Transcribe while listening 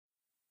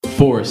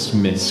forest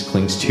mist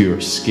clings to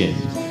your skin.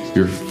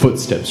 Your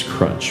footsteps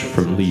crunch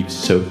from leaves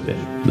so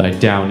thin. Lie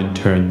down and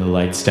turn the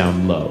lights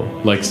down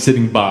low. Like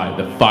sitting by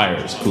the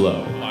fire's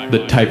glow.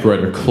 The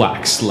typewriter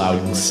clacks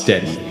loud and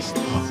steady.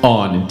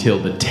 On until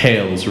the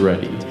tale's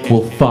ready.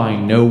 We'll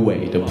find no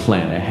way to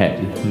plan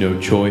ahead. No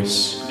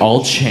choice,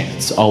 all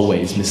chance,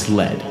 always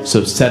misled.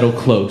 So settle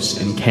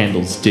close and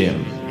candles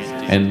dim.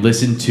 And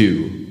listen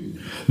to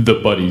The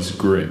Buddies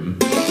Grimm.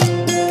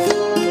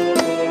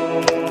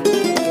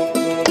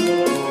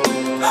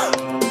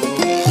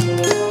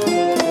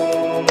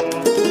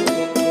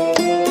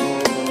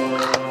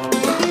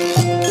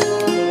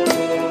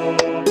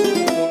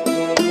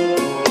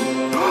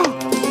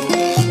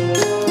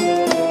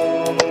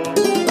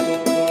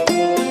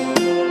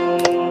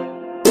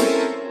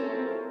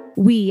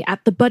 We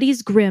at The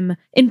Buddies Grimm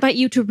invite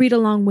you to read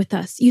along with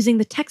us using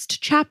the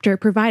text chapter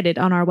provided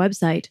on our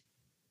website.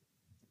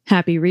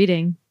 Happy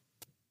reading.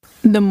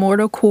 The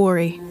Mortal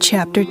Quarry,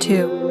 Chapter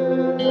 2.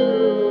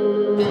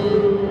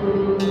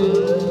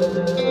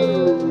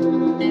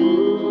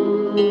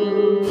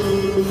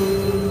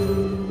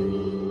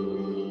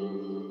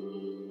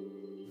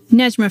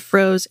 Nejma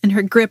froze and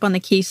her grip on the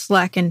key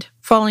slackened,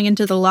 falling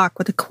into the lock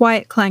with a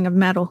quiet clang of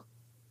metal.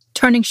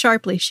 Turning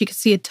sharply, she could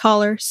see a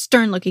taller,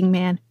 stern-looking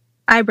man,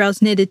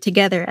 eyebrows knitted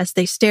together as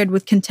they stared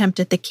with contempt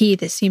at the key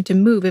that seemed to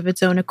move of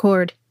its own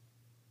accord.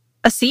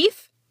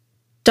 Asif?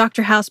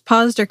 Dr. House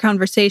paused her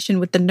conversation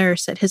with the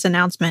nurse at his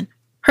announcement.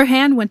 Her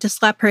hand went to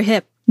slap her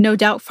hip, no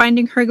doubt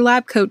finding her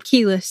lab coat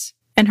keyless,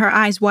 and her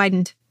eyes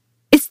widened.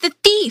 It's the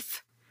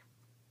thief!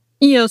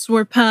 Yes,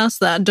 we're past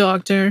that,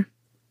 Doctor,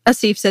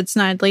 Asif said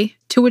snidely,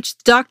 to which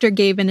the doctor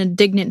gave an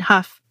indignant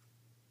huff.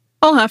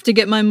 I'll have to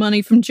get my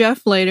money from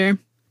Jeff later.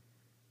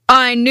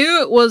 I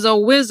knew it was a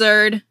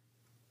wizard!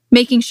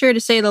 Making sure to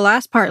say the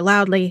last part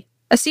loudly,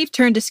 Asif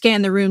turned to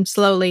scan the room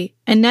slowly,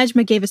 and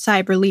Nejma gave a sigh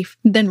of relief,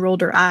 then rolled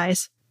her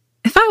eyes.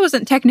 If I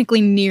wasn't technically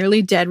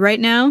nearly dead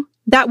right now,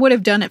 that would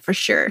have done it for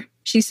sure,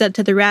 she said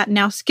to the rat,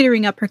 now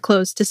skittering up her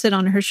clothes to sit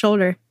on her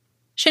shoulder.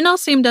 Chanel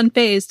seemed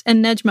unfazed,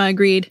 and Nejma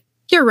agreed.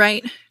 You're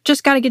right,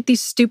 just gotta get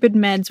these stupid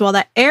meds while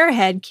that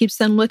airhead keeps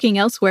them looking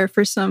elsewhere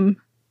for some...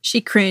 She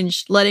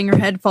cringed, letting her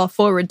head fall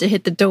forward to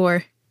hit the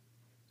door.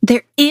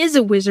 There is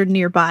a wizard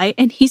nearby,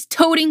 and he's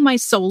toting my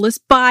soulless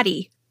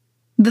body.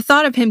 The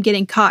thought of him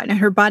getting caught and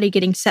her body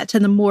getting set to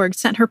the morgue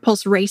sent her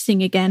pulse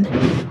racing again.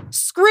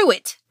 Screw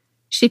it!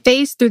 She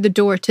phased through the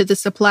door to the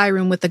supply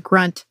room with a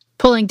grunt,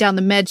 pulling down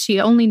the meds she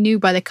only knew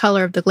by the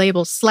color of the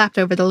labels slapped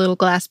over the little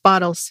glass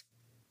bottles.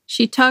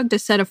 She tugged a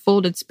set of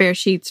folded spare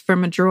sheets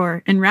from a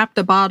drawer and wrapped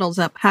the bottles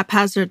up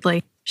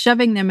haphazardly,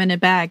 shoving them in a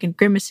bag and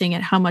grimacing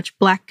at how much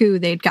black goo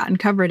they'd gotten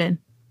covered in.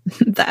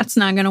 That's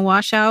not gonna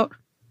wash out.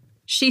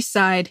 She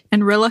sighed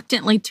and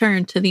reluctantly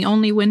turned to the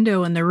only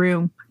window in the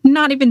room,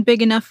 not even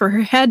big enough for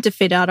her head to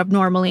fit out of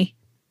normally.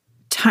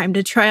 Time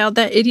to try out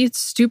that idiot's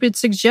stupid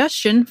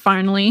suggestion,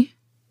 finally,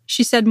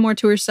 she said more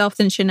to herself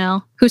than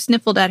Chanel, who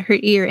sniffled at her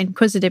ear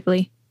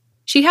inquisitively.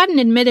 She hadn't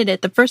admitted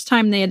it the first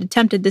time they had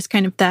attempted this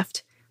kind of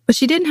theft, but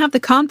she didn't have the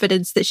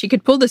confidence that she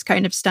could pull this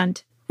kind of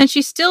stunt, and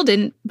she still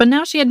didn't, but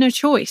now she had no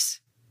choice.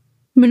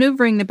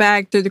 Maneuvering the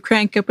bag through the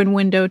crank-open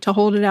window to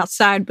hold it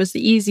outside was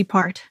the easy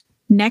part.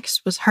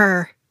 Next was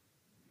her.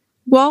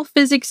 Wall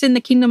physics in the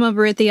Kingdom of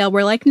Erythiel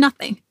were like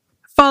nothing.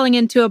 Falling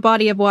into a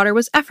body of water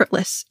was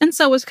effortless, and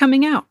so was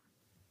coming out.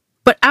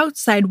 But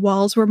outside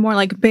walls were more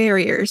like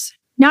barriers,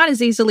 not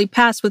as easily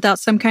passed without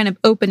some kind of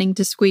opening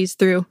to squeeze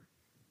through.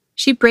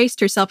 She braced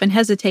herself and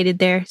hesitated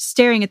there,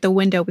 staring at the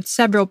window with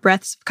several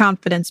breaths of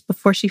confidence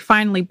before she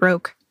finally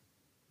broke.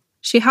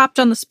 She hopped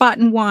on the spot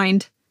and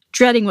whined,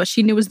 dreading what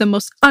she knew was the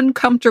most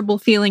uncomfortable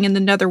feeling in the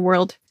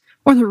netherworld,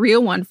 or the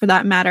real one for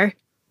that matter.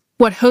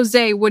 What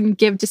Jose wouldn't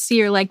give to see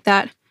her like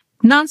that.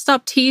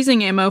 Non-stop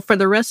teasing ammo for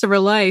the rest of her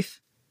life.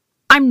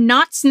 I'm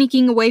not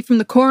sneaking away from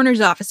the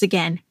coroner's office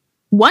again.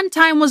 One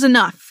time was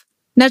enough.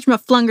 Nejma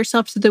flung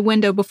herself to the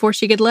window before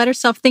she could let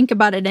herself think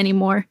about it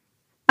anymore.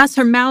 As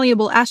her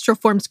malleable astral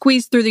form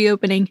squeezed through the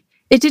opening,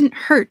 it didn't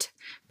hurt,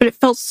 but it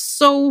felt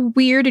so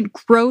weird and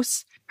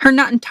gross, her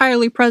not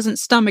entirely present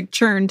stomach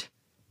churned.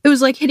 It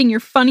was like hitting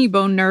your funny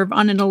bone nerve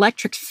on an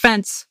electric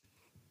fence.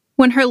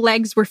 When her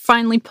legs were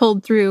finally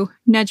pulled through,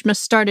 Nejma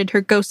started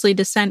her ghostly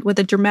descent with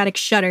a dramatic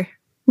shudder,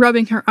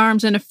 rubbing her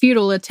arms in a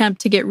futile attempt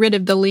to get rid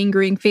of the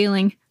lingering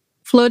feeling.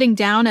 Floating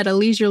down at a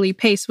leisurely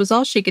pace was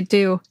all she could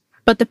do,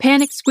 but the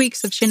panicked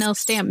squeaks of Chanel's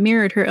stamp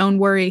mirrored her own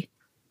worry.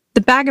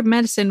 The bag of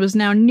medicine was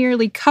now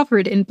nearly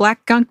covered in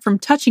black gunk from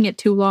touching it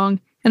too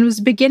long, and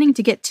was beginning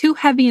to get too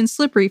heavy and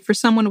slippery for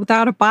someone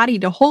without a body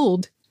to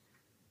hold.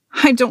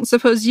 I don't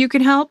suppose you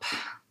can help?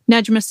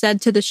 Nejma said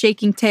to the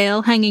shaking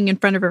tail hanging in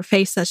front of her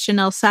face as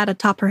Chanel sat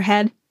atop her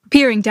head,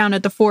 peering down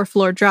at the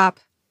 4-floor drop.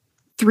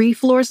 3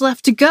 floors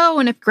left to go,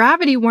 and if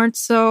gravity weren't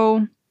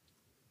so...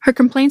 Her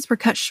complaints were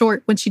cut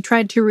short when she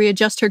tried to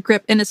readjust her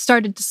grip and it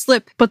started to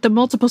slip, but the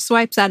multiple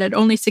swipes at it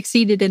only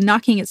succeeded in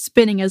knocking it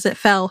spinning as it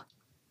fell.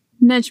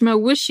 Nejma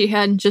wished she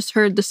hadn't just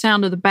heard the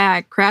sound of the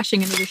bag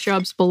crashing into the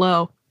shrubs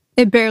below.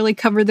 It barely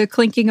covered the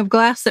clinking of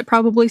glass that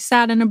probably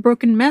sat in a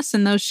broken mess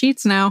in those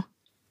sheets now.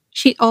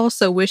 She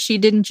also wished she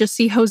didn't just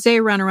see Jose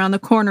run around the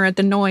corner at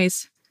the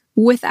noise,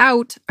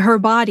 without her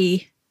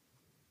body.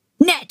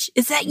 "Netch,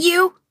 is that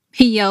you?"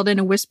 he yelled in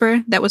a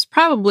whisper that was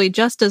probably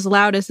just as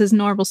loud as his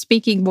normal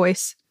speaking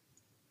voice.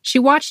 She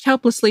watched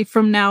helplessly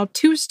from now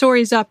 2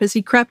 stories up as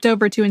he crept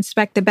over to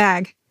inspect the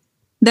bag,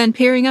 then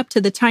peering up to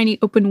the tiny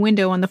open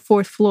window on the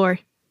 4th floor.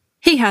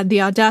 He had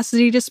the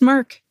audacity to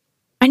smirk.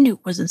 "I knew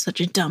it wasn't such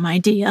a dumb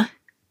idea."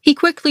 He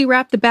quickly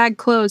wrapped the bag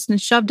closed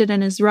and shoved it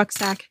in his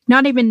rucksack,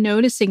 not even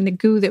noticing the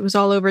goo that was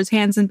all over his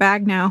hands and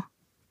bag now.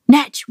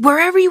 "Netch,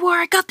 wherever you are,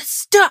 I got the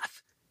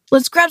stuff.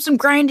 Let's grab some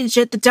grindage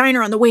at the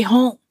diner on the way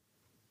home."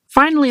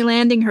 Finally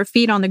landing her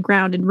feet on the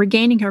ground and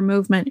regaining her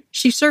movement,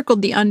 she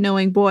circled the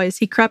unknowing boy as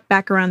he crept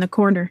back around the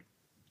corner.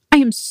 "I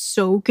am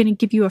so gonna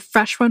give you a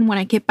fresh one when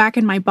I get back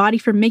in my body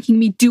for making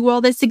me do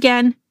all this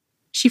again."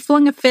 She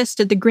flung a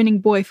fist at the grinning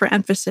boy for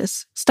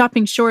emphasis,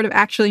 stopping short of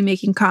actually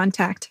making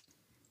contact.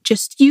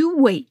 "Just you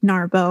wait,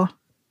 Narbo."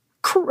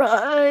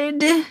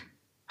 "Crud,"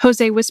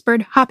 Jose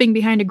whispered, hopping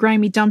behind a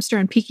grimy dumpster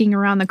and peeking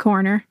around the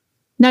corner.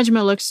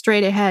 Nejma looked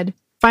straight ahead,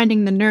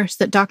 finding the nurse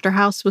that Dr.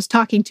 House was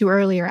talking to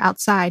earlier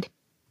outside.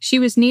 She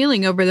was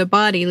kneeling over the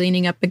body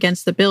leaning up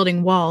against the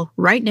building wall,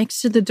 right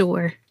next to the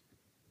door.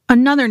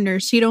 Another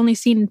nurse she'd only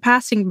seen in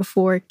passing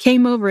before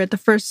came over at the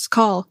first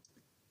call,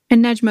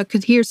 and Nejma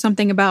could hear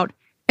something about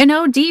an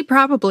OD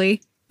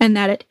probably, and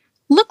that it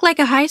looked like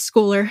a high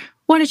schooler.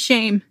 What a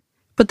shame.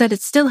 But that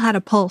it still had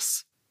a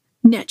pulse.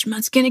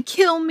 "Nejma's gonna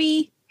kill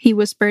me," he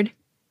whispered.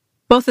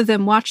 Both of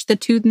them watched the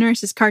 2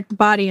 nurses cart the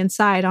body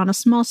inside on a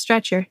small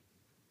stretcher.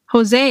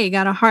 Jose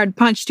got a hard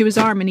punch to his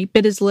arm and he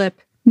bit his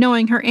lip,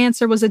 knowing her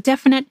answer was a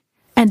definite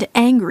and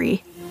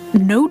angry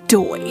no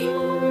doy.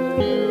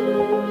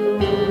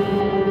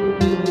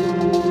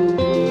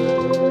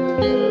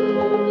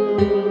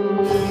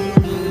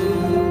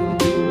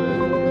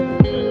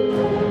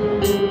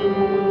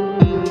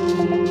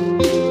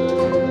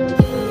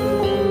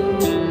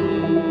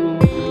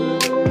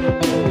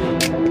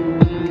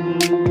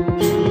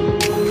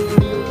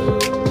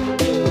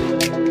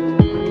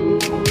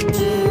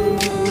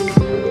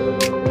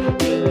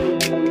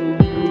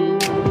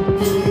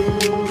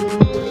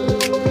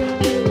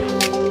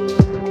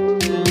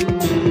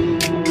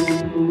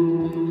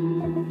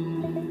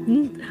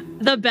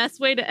 The best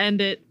way to end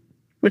it.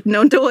 With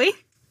no doy?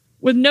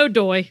 With no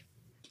doy.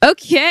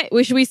 Okay.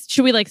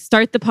 Should we like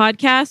start the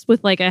podcast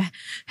with like a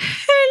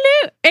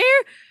hello air?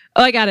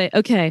 Oh, I got it.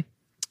 Okay.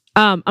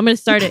 I'm gonna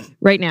start it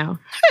right now.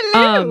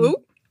 Hello.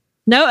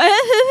 No,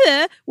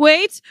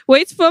 wait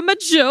for my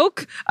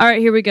joke. All right,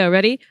 here we go.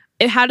 Ready?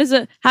 How does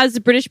a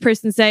British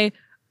person say,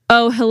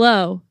 "Oh,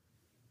 hello"?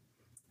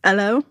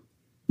 Hello?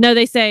 No,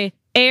 they say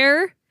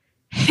air,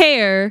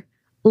 hair,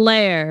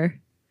 lair.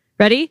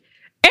 Ready?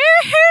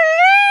 Air,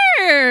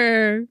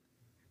 hair.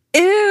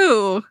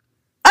 Ew.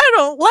 I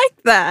don't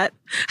like that.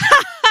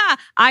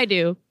 I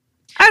do.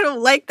 I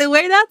don't like the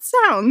way that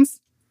sounds.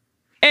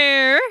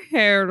 Air,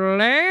 hair,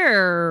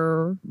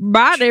 lair.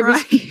 My name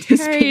is Trying to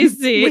speak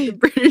Casey. with a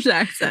British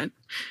accent.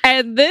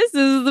 And this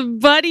is the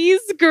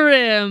Buddies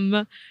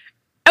Grimm.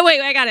 Oh,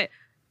 wait, I got it.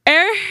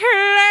 Air,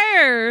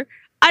 hair.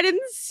 I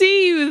didn't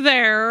see you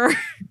there.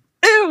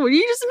 Ew,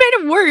 you just made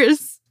it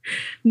worse.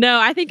 No,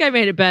 I think I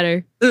made it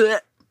better.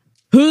 Ugh.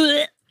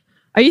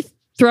 Are you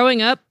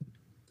throwing up?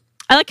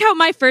 I like how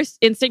my first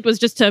instinct was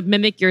just to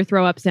mimic your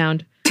throw up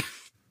sound.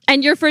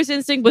 And your first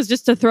instinct was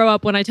just to throw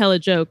up when I tell a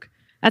joke.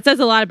 That says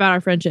a lot about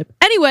our friendship.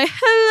 Anyway,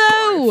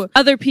 hello,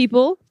 other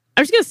people.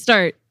 I'm just going to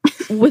start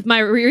with my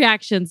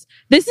reactions.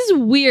 This is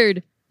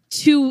weird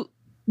to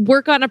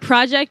work on a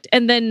project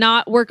and then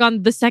not work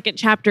on the second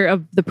chapter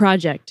of the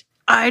project.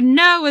 I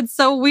know, it's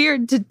so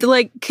weird to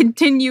like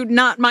continue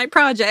not my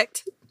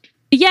project.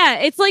 Yeah,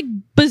 it's like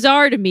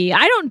bizarre to me. So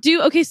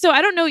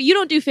I don't know, you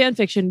don't do fan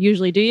fiction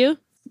usually, do you?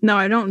 No,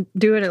 I don't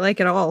do it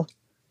like at all.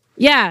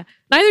 Yeah,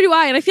 neither do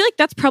I. And I feel like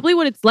that's probably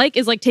what it's like,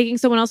 is like taking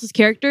someone else's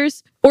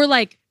characters or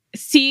like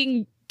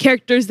seeing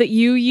characters that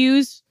you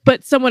use,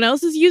 but someone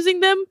else is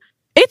using them.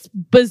 It's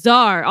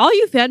bizarre. All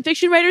you fan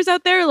fiction writers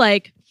out there,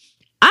 like,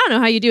 I don't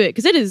know how you do it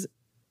because it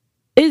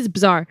is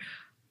bizarre.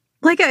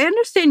 Like, I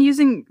understand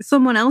using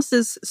someone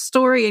else's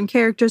story and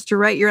characters to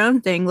write your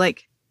own thing.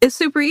 Like, it's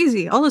super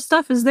easy. All the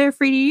stuff is there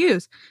for you to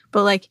use.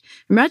 But like,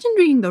 imagine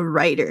being the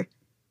writer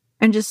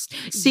and just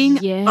seeing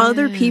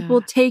other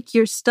people take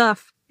your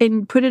stuff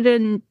and put it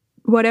in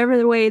whatever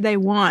the way they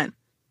want.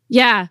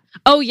 Yeah.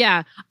 Oh,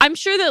 yeah. I'm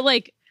sure that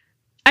like,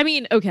 I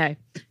mean, okay.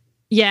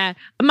 Yeah.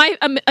 My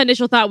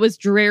initial thought was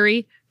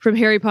Drarry from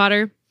Harry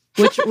Potter,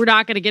 which we're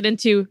not going to get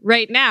into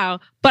right now.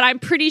 But I'm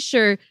pretty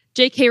sure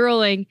J.K.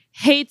 Rowling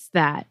hates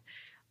that.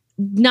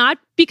 Not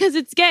because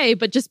it's gay,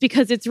 but just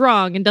because it's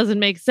wrong and doesn't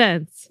make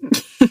sense.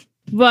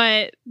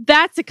 But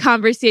that's a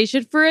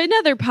conversation for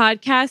another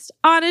podcast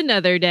on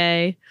another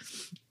day.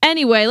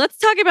 Anyway, let's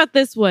talk about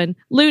this one.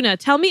 Luna,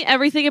 tell me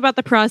everything about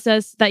the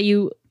process that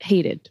you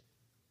hated.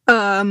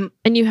 And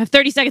you have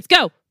 30 seconds.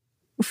 Go.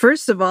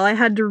 First of all, I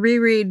had to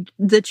reread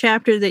the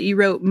chapter that you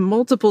wrote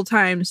multiple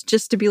times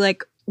just to be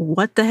like,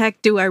 what the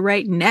heck do I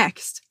write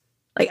next?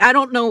 Like, I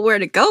don't know where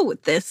to go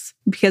with this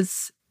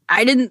because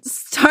I didn't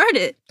start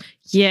it.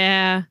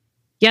 Yeah.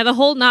 Yeah, the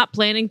whole not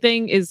planning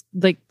thing is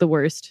like the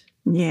worst.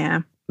 Yeah.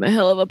 I'm a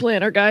hell of a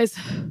planner, guys.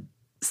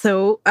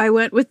 So I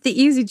went with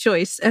the easy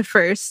choice at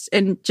first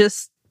and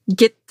just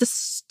get the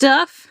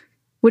stuff,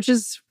 which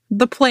is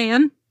the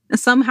plan, and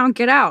somehow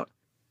get out,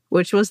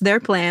 which was their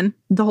plan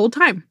the whole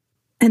time.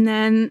 And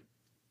then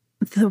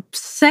the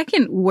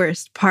second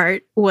worst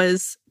part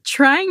was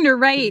trying to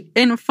write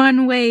in a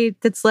fun way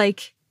that's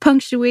like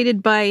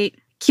punctuated by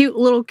cute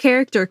little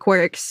character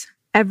quirks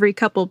every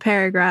couple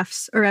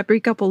paragraphs or every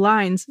couple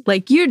lines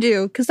like you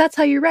do, because that's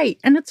how you write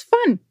and it's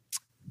fun.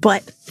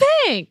 But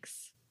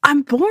Thanks.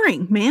 I'm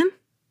boring, man.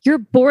 You're a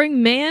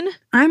boring man?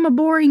 I'm a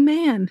boring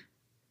man.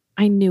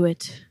 I knew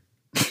it.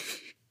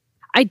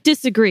 I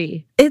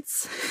disagree.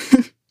 It's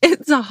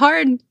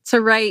hard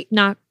to write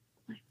Not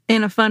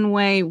in a fun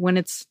way when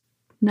it's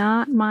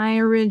not my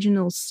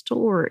original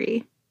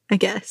story, I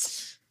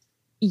guess.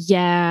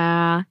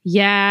 Yeah.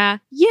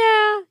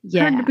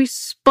 Hard to be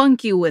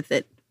spunky with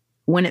it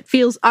when it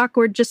feels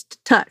awkward just to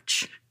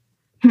touch.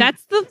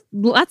 That's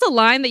a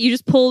line that you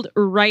just pulled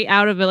right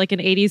out of like an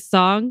 80s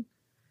song.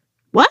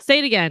 What? Say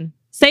it again.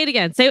 Say it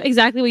again. Say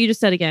exactly what you just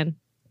said again.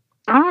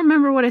 I don't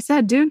remember what I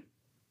said, dude.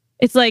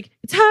 It's like,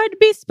 it's hard to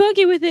be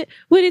spunky with it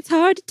when it's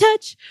hard to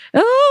touch.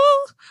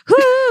 Oh,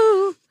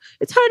 whoo.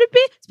 It's hard to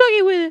be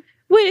spunky with it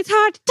when it's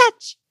hard to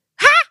touch.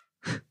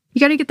 Ha! You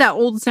gotta get that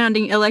old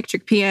sounding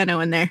electric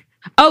piano in there.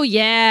 Oh,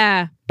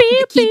 yeah.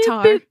 The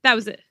guitar. That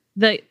was it.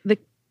 The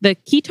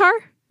guitar?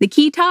 The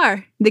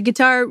guitar. The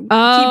guitar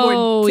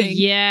Oh, keyboard thing.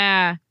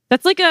 yeah.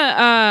 That's like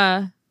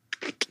a,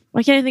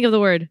 why can't I think of the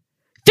word?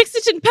 Fix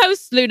it in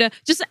post, Luna.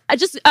 Just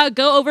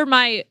go over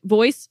my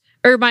voice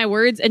or my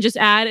words and just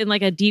add in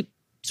like a deep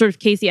sort of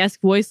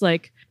Casey-esque voice.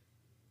 Like,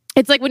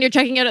 it's like when you're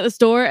checking out at the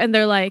store and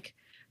they're like,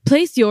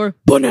 place your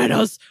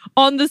bananas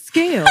on the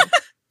scale.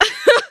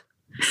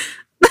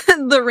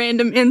 The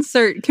random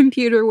insert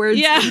computer words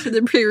Yeah. into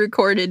the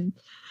pre-recorded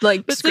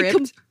like It's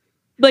script.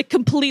 like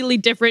completely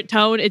different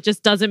tone. It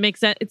just doesn't make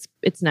sense.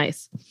 It's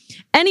nice.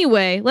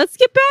 Anyway, let's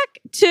get back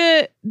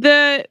to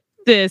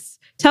this.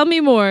 Tell me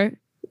more.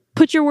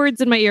 Put your words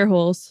in my ear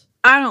holes.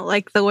 I don't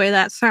like the way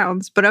that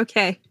sounds, but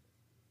okay.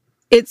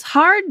 It's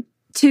hard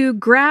to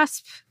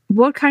grasp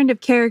what kind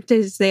of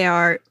characters they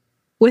are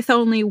with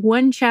only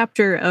one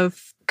chapter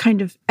of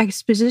kind of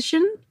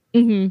exposition.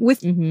 Mm-hmm.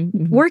 With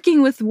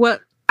working with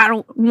what, I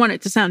don't want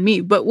it to sound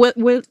me, but what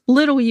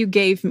little you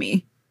gave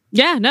me.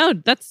 Yeah, no,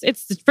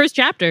 it's the first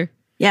chapter.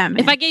 Yeah, man.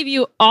 If I gave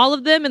you all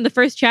of them in the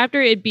first chapter,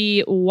 it'd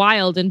be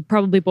wild and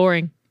probably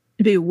boring.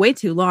 It'd be way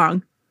too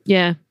long.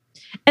 Yeah.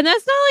 And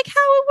that's not like how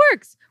it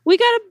works. We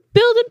got to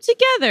build them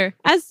together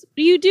as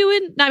you do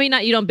in, I mean,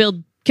 not you don't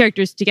build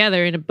characters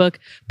together in a book,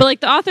 but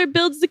like the author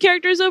builds the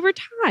characters over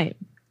time.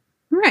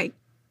 Right.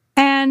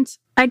 And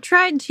I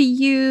tried to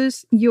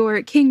use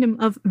your Kingdom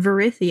of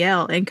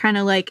Verithiel and kind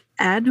of like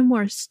add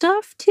more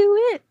stuff to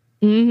it,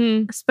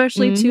 Mm-hmm.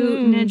 especially to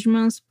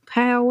Nejma's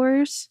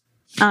powers.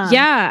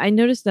 Yeah, I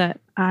noticed that.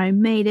 I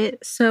made it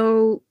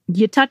so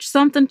you touch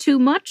something too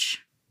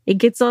much, it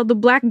gets all the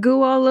black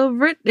goo all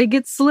over it. It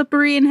gets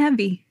slippery and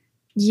heavy.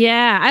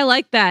 Yeah, I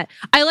like that.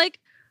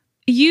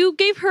 You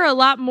gave her a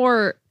lot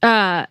more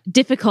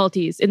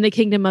difficulties in the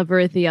Kingdom of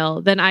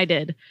Verithiel than I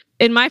did.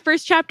 In my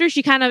first chapter,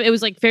 it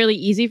was like fairly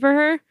easy for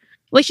her.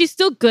 Like she's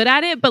still good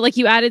at it, but like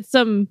you added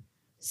some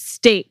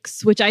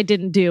stakes, which I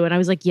didn't do. And I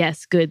was like,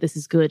 yes, good. This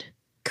is good.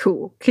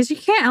 Cool. Because you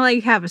can't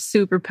like have a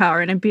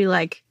superpower and it'd be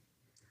like,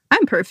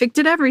 I'm perfect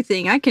at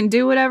everything. I can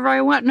do whatever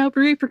I want, no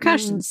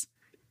repercussions.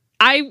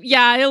 I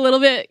a little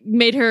bit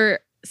made her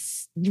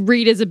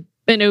read as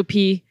an OP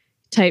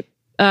type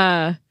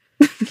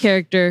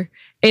character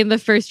in the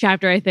first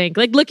chapter, I think.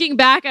 Like looking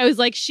back, I was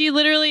like, she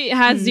literally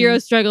has zero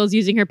struggles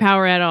using her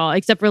power at all,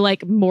 except for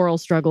like moral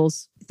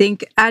struggles. I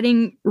think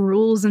adding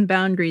rules and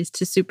boundaries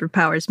to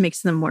superpowers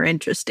makes them more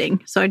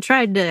interesting. So I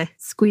tried to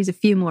squeeze a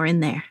few more in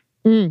there.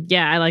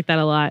 Yeah, I like that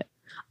a lot.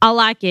 I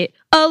like it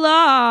a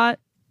lot.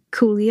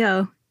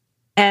 Coolio.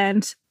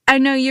 And I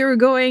know you were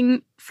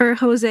going for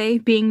Jose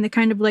being the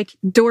kind of like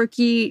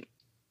dorky,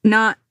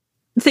 not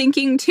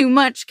thinking too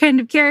much kind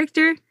of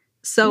character.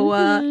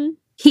 So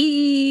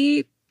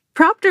he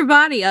propped her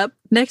body up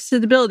next to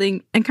the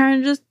building and kind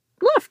of just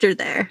left her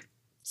there.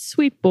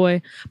 Sweet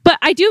boy. But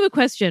I do have a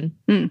question.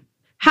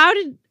 How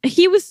did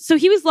he was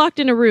locked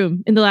in a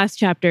room in the last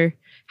chapter.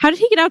 How did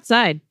he get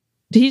outside?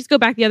 Did he just go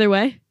back the other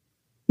way?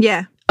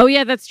 Yeah. Oh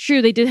yeah, that's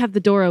true. They did have the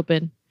door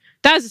open.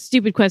 That was a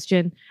stupid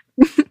question.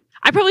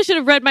 I probably should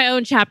have read my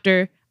own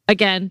chapter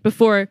again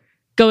before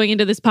going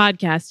into this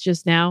podcast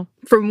just now.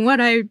 From what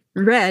I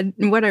read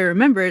and what I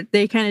remember,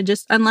 they kind of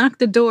just unlocked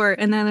the door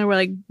and then they were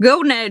like,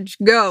 go, Nedge,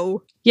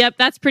 go. Yep,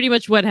 that's pretty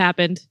much what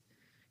happened.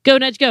 Go,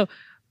 Nedge, go.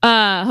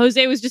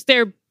 Jose was just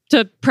there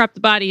to prep the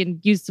body and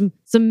use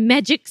some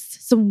magics,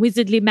 some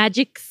wizardly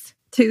magics.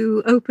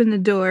 To open the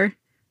door.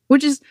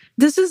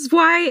 This is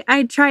why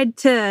I tried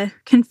to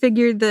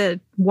configure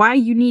why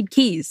you need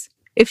keys.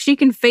 If she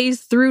can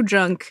phase through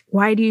junk,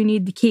 why do you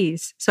need the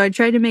keys? So I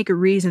tried to make a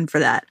reason for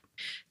that.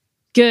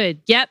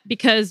 Good. Yep.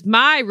 Because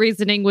my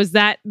reasoning was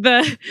that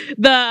the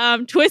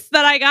twist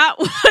that I got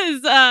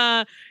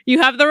was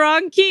you have the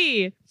wrong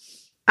key.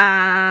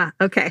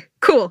 Okay.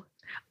 Cool.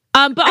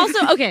 But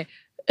also, okay.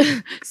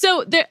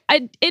 So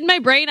in my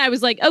brain, I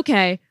was like,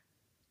 okay,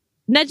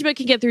 Nejma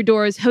can get through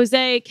doors.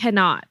 Jose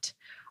cannot.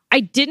 I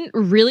didn't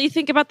really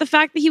think about the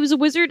fact that he was a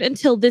wizard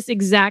until this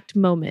exact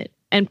moment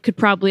and could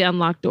probably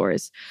unlock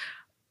doors.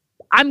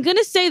 I'm going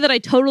to say that I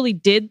totally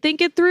did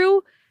think it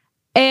through,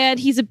 and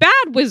he's a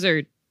bad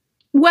wizard.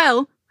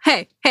 Well,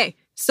 hey.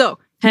 So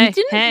you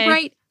didn't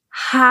write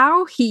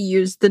how he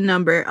used the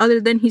number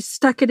other than he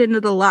stuck it into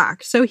the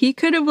lock. So he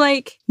could have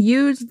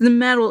used the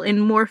metal and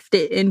morphed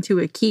it into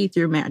a key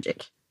through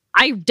magic.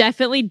 I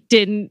definitely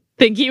didn't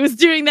think he was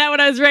doing that when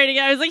I was writing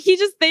it. I was like,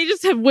 they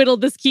just have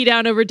whittled this key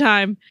down over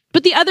time.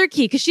 But the other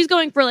key, because she's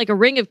going for a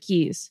ring of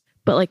keys,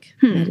 but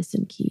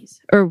medicine keys.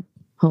 Or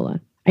hold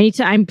on. And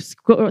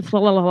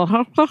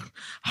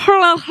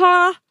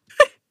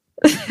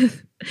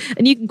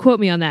you can quote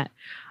me on that.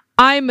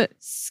 I'm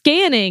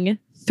scanning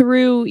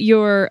through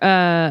your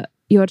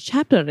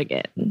chapter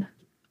again.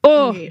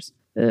 Oh, yes.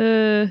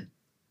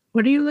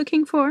 What are you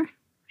looking for?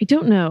 I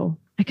don't know.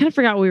 I kind of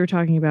forgot what we were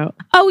talking about.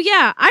 Oh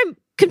yeah, I'm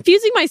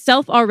confusing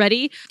myself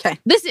already. Okay,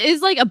 this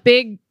is a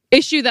big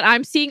issue that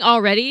I'm seeing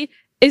already.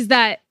 Is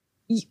that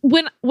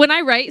when I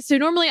write? So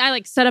normally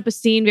I set up a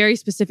scene very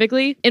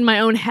specifically in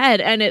my own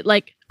head, and it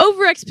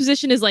over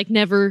exposition is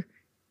never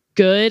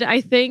good,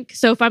 I think.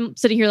 So if I'm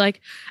sitting here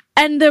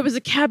and there was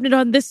a cabinet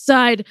on this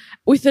side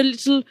with a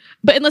little,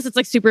 but unless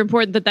it's super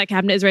important that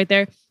cabinet is right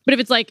there. But if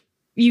it's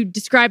you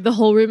describe the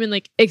whole room in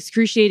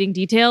excruciating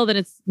detail,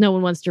 then no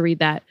one wants to read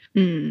that.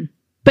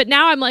 But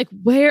now I'm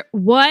where,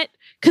 what?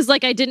 Because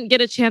I didn't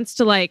get a chance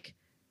to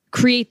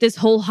create this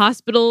whole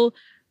hospital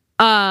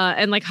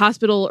and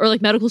hospital or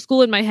medical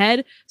school in my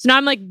head. So now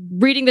I'm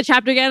reading the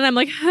chapter again, and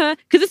I'm huh?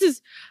 Because this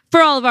is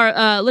for all of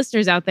our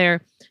listeners out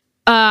there.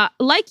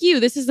 Like you,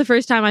 this is the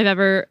first time I've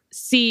ever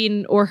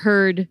seen or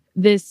heard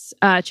this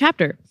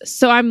chapter.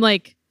 So I'm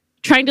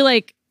trying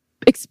to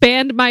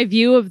expand my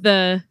view of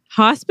the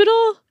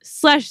hospital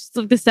 /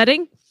 the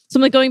setting.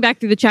 So I'm going back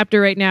through the chapter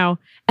right now,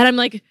 and I'm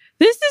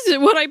this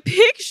isn't what I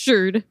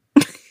pictured.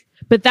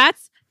 But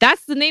that's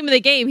the name of the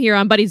game here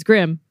on Buddy's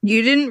Grim.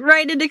 You didn't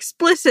write it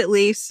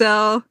explicitly,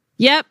 so...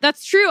 Yep,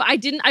 that's true.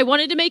 I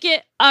wanted to make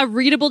it a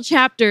readable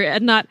chapter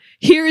and not,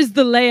 here is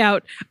the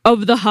layout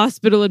of the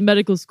hospital and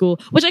medical school,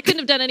 which I couldn't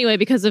have done anyway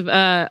because of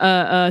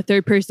a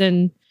third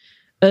person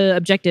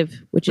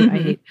objective, which I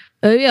hate.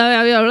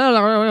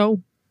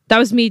 That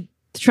was me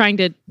trying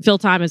to fill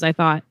time as I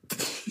thought.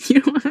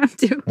 You don't have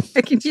to.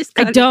 I can just...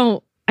 I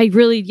don't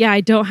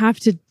have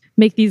to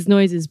make these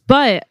noises,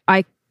 but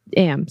I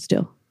am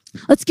still.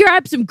 Let's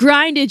grab some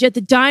grindage at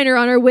the diner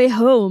on our way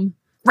home.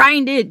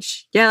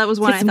 Grindage. Yeah, that was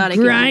one I thought I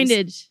could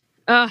use.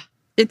 Grindage.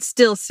 It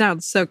still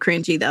sounds so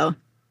cringy, though.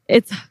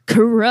 It's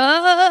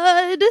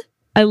crud.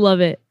 I love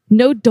it.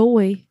 No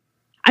doy.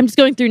 I'm just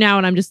going through now,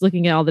 and I'm just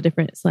looking at all the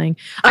different slang.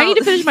 I need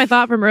to finish my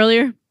thought from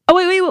earlier. Oh,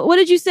 wait. What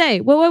did you say?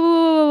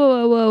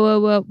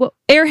 Whoa.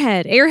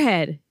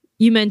 Airhead.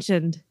 You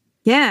mentioned.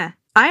 Yeah.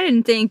 I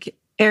didn't think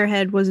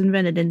Airhead was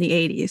invented in the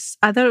 80s.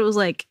 I thought it was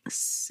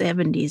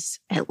 70s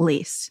at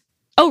least.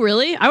 Oh,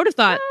 really? I would have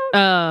thought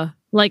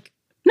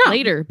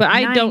later, but 90s.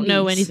 I don't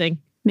know anything.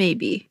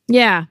 Maybe.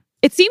 Yeah.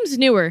 It seems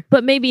newer,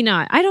 but maybe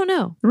not. I don't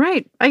know.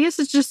 Right. I guess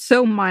it's just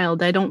so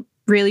mild. I don't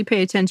really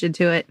pay attention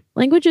to it.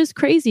 Language is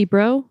crazy,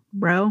 bro.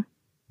 Bro?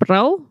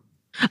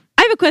 I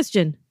have a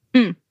question.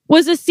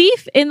 Was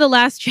Asif in the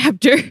last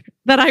chapter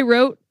that I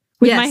wrote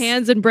with my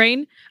hands and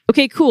brain?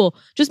 Okay, cool.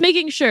 Just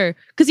making sure.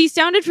 Because he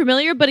sounded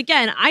familiar, but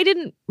again, I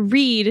didn't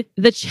read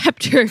the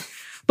chapter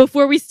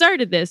before we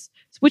started this,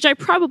 which I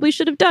probably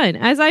should have done,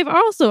 as I've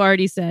also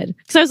already said.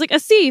 Because I was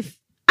Asif.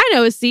 I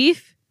know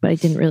Asif, but I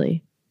didn't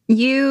really.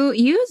 You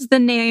used the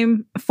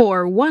name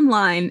for one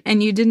line,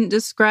 and you didn't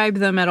describe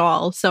them at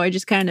all, so I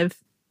just kind of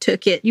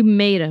took it. You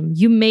made him.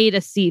 You made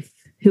Asif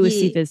who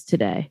Asif is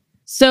today.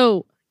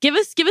 So give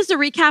us a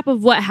recap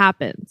of what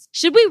happens.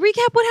 Should we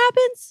recap what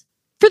happens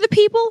for the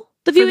people,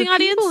 the viewing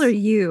audience, people or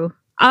you?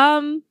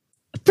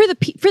 For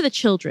the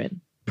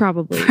children,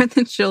 probably. For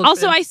the children.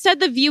 Also, I said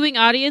the viewing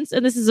audience,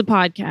 and this is a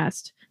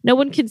podcast. No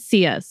one can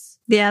see us.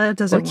 Yeah, that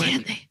doesn't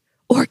work.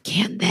 Or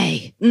can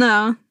they?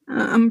 No,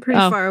 I'm pretty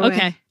far away.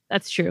 Okay,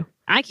 that's true.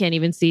 I can't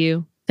even see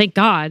you. Thank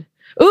God.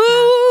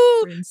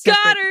 Ooh,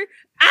 got her.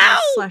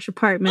 Ow! /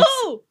 apartments.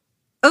 Oh,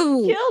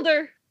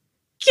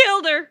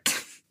 killed her.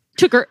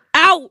 Took her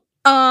out.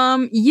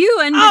 You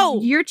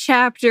ended your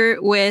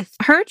chapter with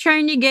her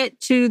trying to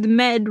get to the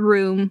med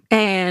room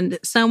and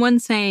someone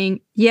saying,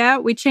 "Yeah,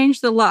 we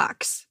changed the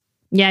locks."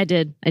 Yeah, I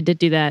did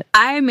do that.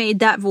 I made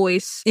that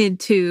voice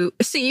into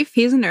Asif.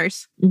 He's a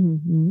nurse.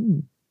 Mm-hmm.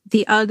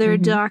 The other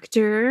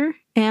doctor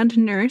and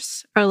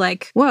nurse are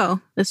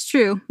whoa, that's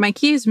true. My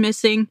key is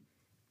missing.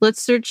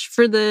 Let's search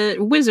for the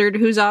wizard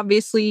who's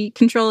obviously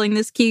controlling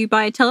this key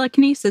by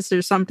telekinesis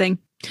or something.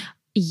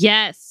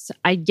 Yes.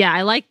 I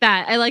like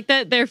that. I like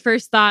that their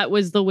first thought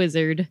was the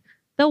wizard.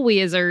 The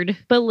wizard.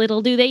 But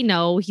little do they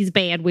know he's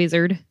bad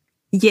wizard.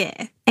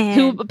 Yeah. who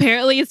And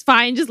apparently is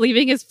fine just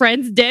leaving his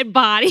friend's dead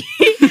body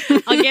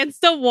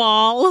against a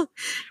wall.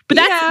 But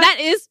that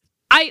is,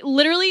 I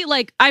literally,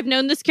 like, I've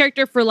known this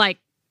character for like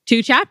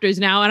 2 chapters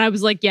now, and I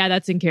was like, yeah,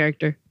 that's in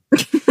character.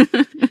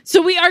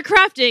 So we are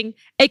crafting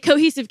a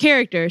cohesive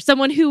character,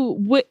 someone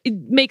who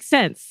makes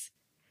sense.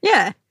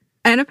 yeah.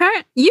 And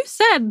apparently, you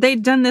said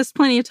they'd done this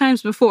plenty of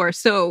times before,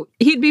 so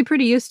he'd be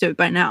pretty used to it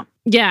by now.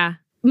 Yeah.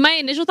 My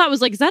initial thought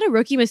was like, is that a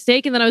rookie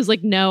mistake? And then I was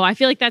like, no, I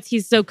feel like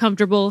he's so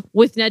comfortable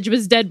with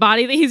Nejma's dead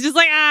body that he's just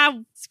like,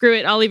 screw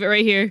it. I'll leave it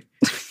right here.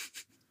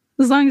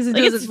 As long as it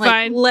Like, it's doesn't like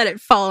fine. let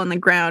it fall on the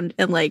ground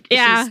and like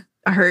Yeah. she's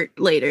hurt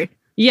later.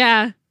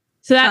 Yeah.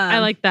 So that I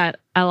Um, like that.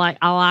 I like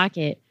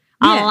it.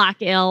 Yeah. I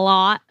like it a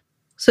lot.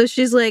 So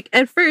she's like,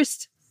 at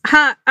first,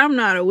 I'm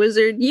not a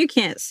wizard. You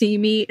can't see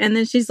me. And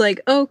then she's like,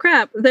 oh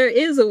crap, there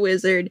is a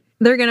wizard.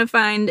 They're going to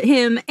find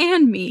him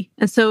and me.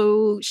 And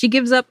so she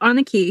gives up on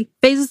the key,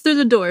 phases through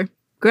the door,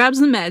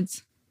 grabs the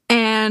meds,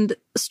 and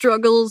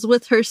struggles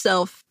with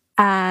herself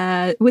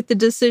with the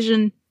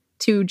decision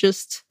to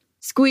just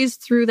squeeze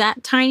through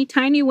that tiny,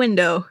 tiny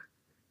window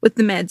with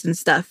the meds and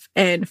stuff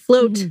and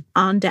float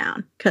on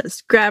down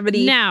because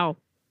gravity Now,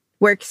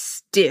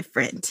 works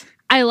different.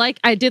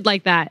 I did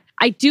like that.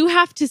 I do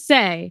have to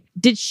say,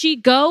 did she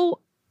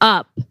go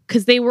up?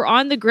 Because they were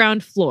on the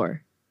ground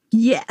floor.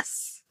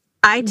 Yes.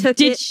 I took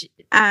Did it she,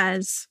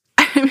 as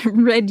I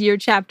read your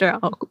chapter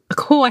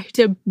quite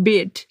a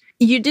bit.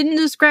 You didn't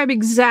describe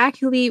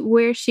exactly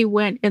where she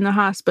went in the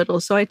hospital,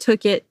 so I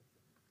took it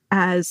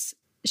as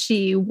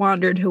she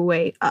wandered her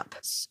way up.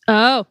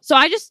 oh, so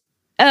I just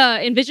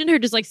envisioned her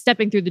just like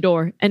stepping through the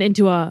door and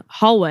into a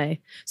hallway.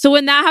 So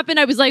when that happened,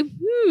 I was like,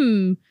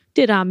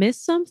 did I miss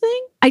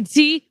something? I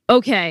see.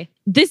 Okay.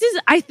 This is,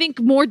 I think,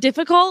 more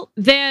difficult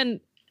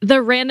than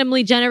the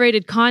randomly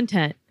generated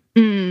content.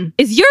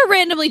 Is your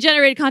randomly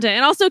generated content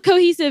and also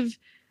cohesive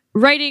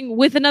writing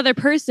with another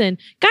person.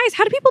 Guys,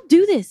 how do people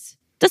do this?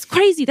 That's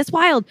crazy. That's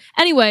wild.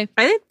 Anyway.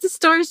 I think the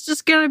story's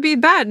just going to be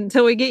bad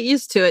until we get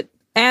used to it.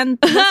 And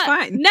that's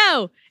fine.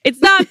 No,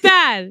 it's not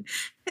bad.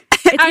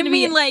 I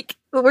mean, like,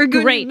 we're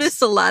going to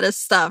miss a lot of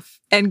stuff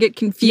and get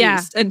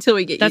confused until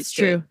we get used to it. That's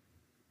true.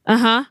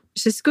 Uh-huh.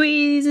 She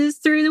squeezes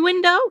through the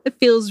window. It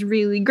feels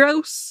really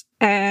gross.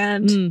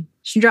 And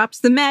she drops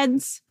the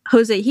meds.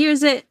 Jose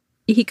hears it.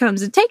 He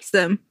comes and takes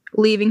them,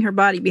 leaving her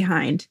body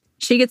behind.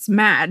 She gets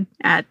mad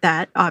at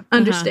that,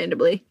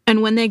 understandably.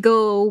 And when they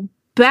go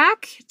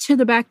back to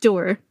the back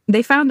door,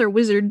 they found their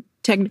wizard,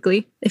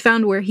 technically. They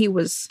found where he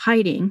was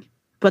hiding,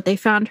 but they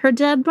found her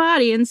dead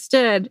body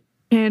instead.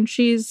 And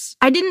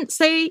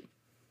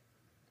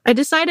I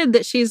decided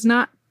that she's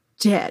not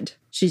dead.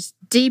 She's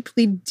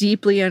deeply,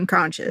 deeply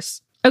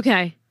unconscious.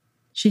 Okay.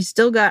 She's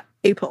still got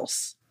a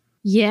pulse.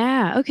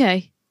 Yeah,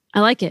 okay. I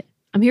like it.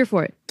 I'm here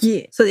for it.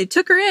 Yeah. So they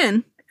took her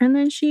in, and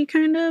then she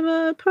kind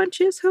of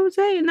punches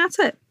Jose, and that's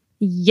it.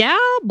 Yeah,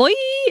 boy.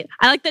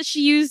 I like that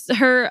she used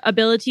her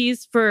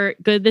abilities for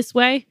good this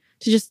way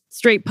to just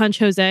straight punch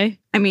Jose.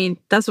 I mean,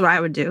 that's what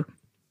I would do.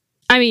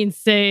 I mean,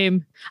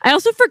 same. I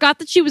also forgot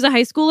that she was a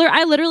high schooler.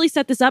 I literally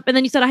set this up, and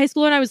then you said a high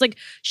schooler, and I was like,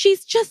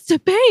 she's just a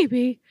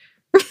baby.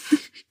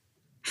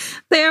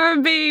 They are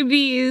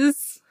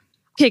babies.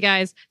 Okay,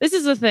 guys, this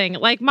is the thing.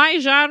 Like, my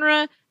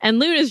genre and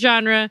Luna's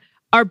genre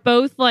are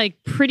both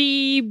like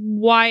pretty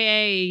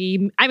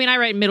YA. I mean, I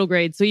write middle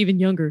grade, so even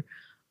younger.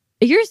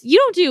 You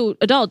don't do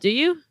adult, do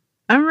you?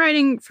 I'm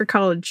writing for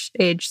college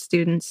age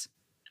students.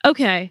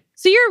 Okay,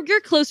 so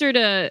you're closer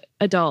to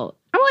adult.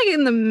 I'm like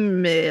in the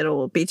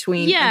middle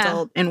between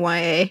adult and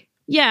YA.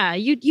 Yeah,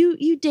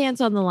 you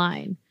dance on the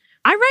line.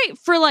 I write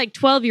for like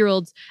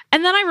 12-year-olds,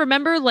 and then I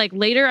remember like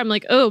later, I'm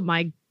like, oh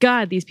my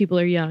God, these people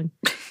are young.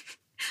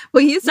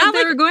 Well, you said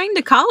they were going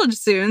to college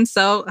soon,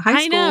 so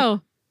high school. I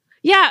know.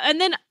 Yeah, and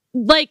then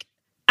like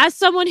as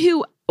someone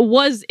who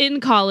was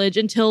in college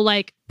until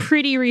like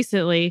pretty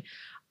recently,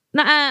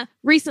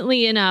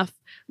 recently enough,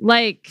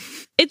 like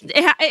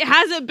it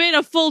hasn't been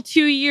a full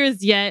 2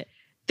 years yet.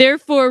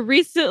 Therefore,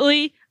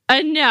 recently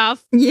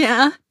enough.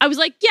 Yeah. I was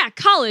like, yeah,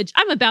 college.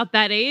 I'm about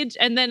that age.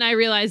 And then I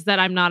realized that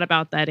I'm not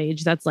about that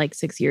age. That's like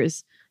 6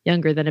 years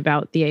younger than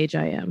about the age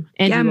I am.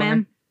 And yeah,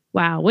 man.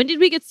 Wow. When did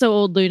we get so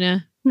old,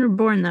 Luna? You were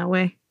born that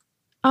way.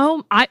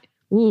 Oh,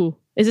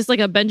 is this like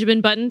a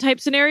Benjamin Button type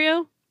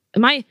scenario?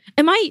 Am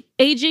I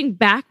aging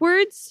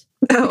backwards?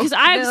 No, because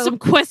I have some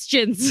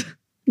questions.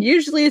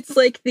 Usually it's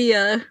like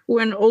the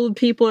when old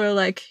people are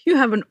like, you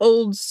have an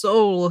old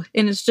soul,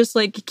 and it's just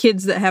like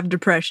kids that have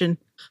depression.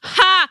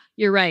 Ha!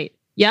 You're right.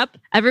 Yep.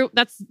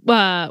 That's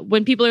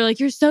when people are like,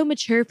 you're so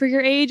mature for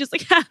your age. It's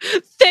like,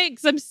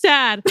 thanks, I'm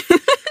sad.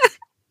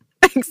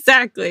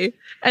 Exactly.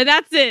 And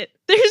that's it.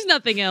 There's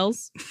nothing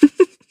else.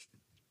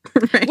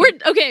 Right.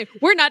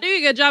 We're not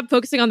doing a good job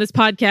focusing on this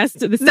podcast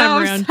this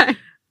time around. Sorry.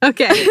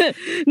 Okay.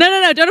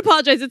 No. Don't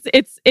apologize.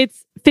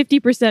 It's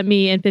 50%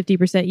 me and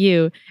 50%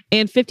 you,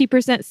 and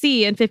 50%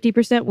 C and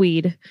 50%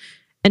 weed.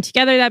 And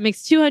together that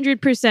makes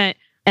 200%.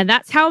 And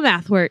that's how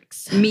math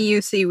works. Me,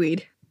 you,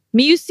 seaweed.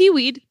 Me, you,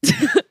 seaweed.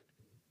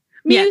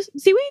 Me, you,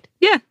 seaweed?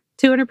 Yeah.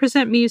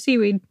 200% me, you,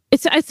 seaweed.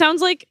 It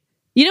sounds like,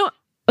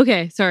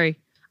 Okay, sorry.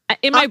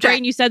 In my Off track.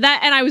 brain, you said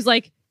that, and I was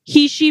like,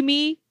 he, she,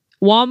 me,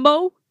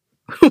 wombo.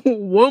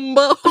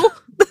 Wumbo.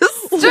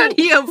 The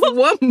study of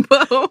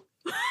Wumbo.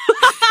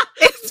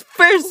 It's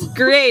first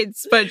grade,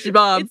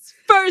 SpongeBob. It's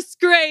first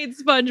grade,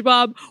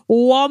 SpongeBob.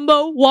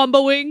 Wombo,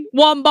 womboing,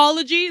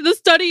 wombology, the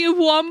study of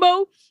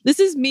wombo. This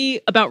is me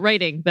about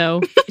writing,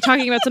 though.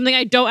 Talking about something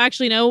I don't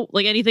actually know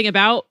like anything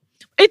about.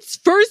 It's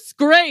first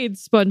grade,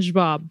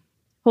 SpongeBob.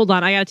 Hold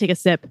on, I gotta take a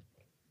sip.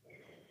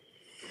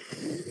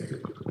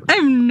 I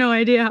have no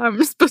idea how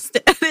I'm supposed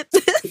to edit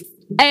this.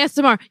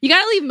 ASMR. You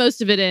gotta leave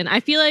most of it in. I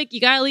feel like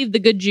you gotta leave the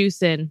good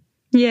juice in.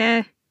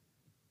 Yeah.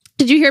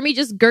 Did you hear me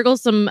just gurgle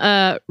some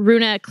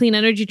Runa clean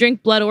energy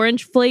drink, blood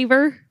orange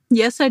flavor?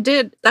 Yes, I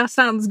did. That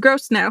sounds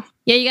gross now.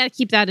 Yeah, you gotta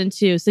keep that in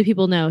too, so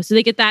people know. So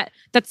they get that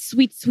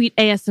sweet, sweet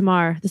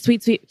ASMR. The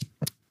sweet, sweet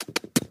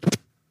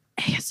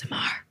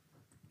ASMR.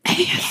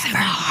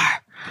 ASMR.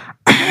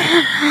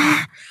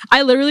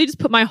 I literally just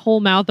put my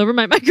whole mouth over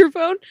my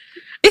microphone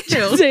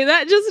to say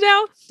that just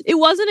now. It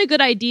wasn't a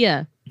good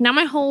idea. Now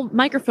my whole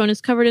microphone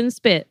is covered in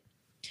spit.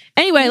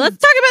 Anyway, let's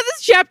talk about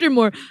this chapter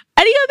more.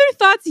 Any other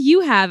thoughts you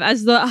have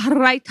as the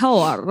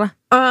writer?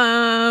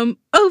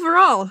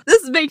 Overall,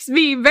 this makes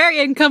me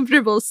very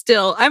uncomfortable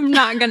still. I'm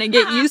not gonna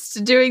get used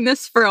to doing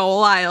this for a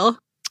while.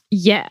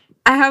 Yeah.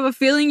 I have a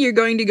feeling you're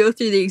going to go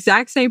through the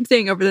exact same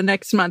thing over the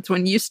next month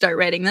when you start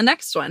writing the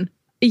next one.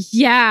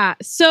 Yeah.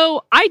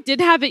 So I did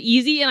have it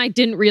easy and I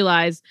didn't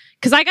realize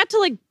because I got to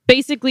like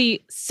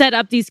basically set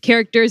up these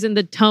characters and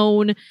the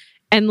tone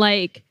and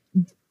like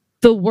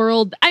the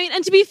world. I mean,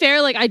 and to be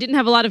fair, like I didn't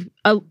have a lot of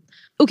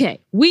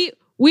okay, we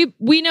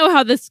know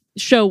how this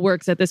show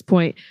works at this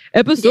point.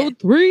 Episode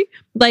 3,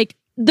 like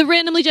the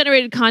randomly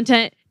generated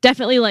content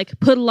definitely like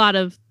put a lot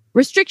of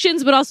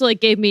restrictions, but also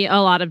like gave me a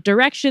lot of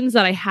directions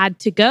that I had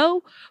to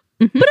go.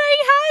 Mm-hmm. But I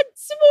had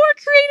some more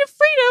creative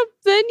freedom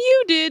than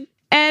you did.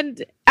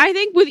 And I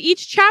think with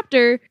each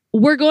chapter,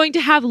 we're going to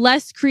have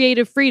less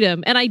creative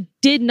freedom. And I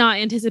did not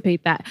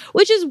anticipate that,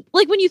 which is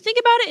like, when you think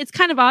about it, it's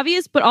kind of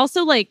obvious, but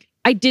also like,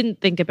 I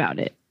didn't think about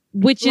it,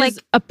 which like, is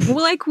a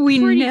like we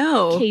pretty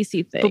know,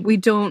 Casey thing. but we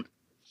don't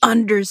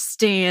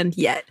understand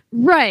yet.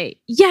 Right.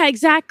 Yeah,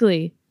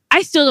 exactly.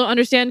 I still don't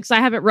understand because I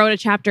haven't wrote a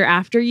chapter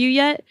after you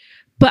yet,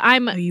 but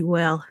Oh, you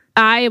will.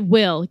 I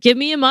will. Give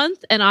me a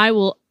month and I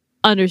will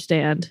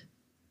understand.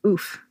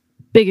 Oof.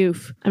 Big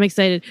oof. I'm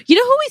excited. You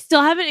know who we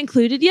still haven't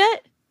included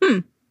yet?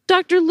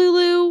 Dr.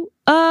 Lulu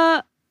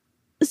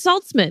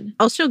Saltzman.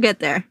 Oh, she'll get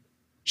there.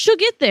 She'll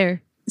get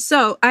there.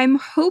 So I'm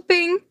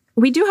hoping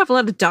we do have a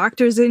lot of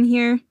doctors in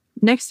here.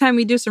 Next time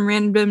we do some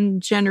random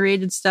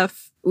generated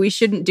stuff, we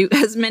shouldn't do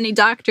as many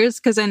doctors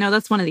because I know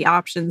that's one of the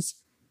options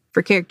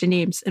for character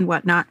names and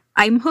whatnot.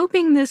 I'm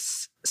hoping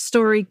this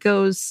story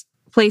goes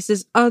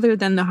places other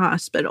than the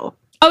hospital.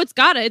 Oh,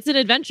 it's an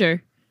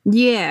adventure.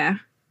 Yeah.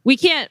 We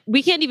can't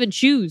even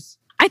choose.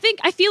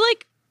 I feel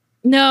like,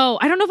 no,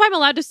 I don't know if I'm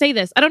allowed to say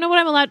this. I don't know what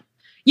I'm allowed.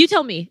 You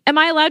tell me. Am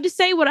I allowed to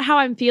say how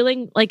I'm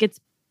feeling like it's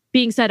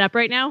being set up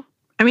right now?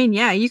 I mean,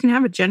 yeah, you can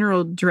have a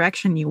general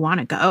direction you want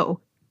to go.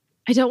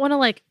 I don't want to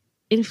like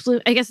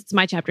influence. I guess it's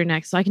my chapter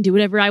next, so I can do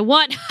whatever I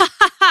want.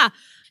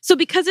 So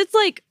because it's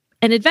like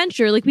an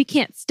adventure, like we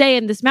can't stay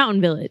in this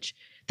mountain village.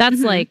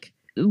 That's like,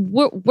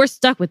 we're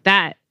stuck with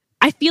that.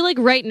 I feel like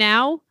right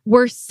now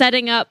we're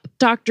setting up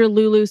Dr.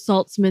 Lulu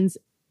Saltzman's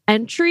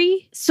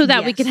entry so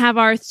that we can have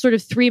our sort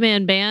of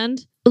 3-man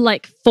band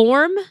like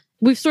form.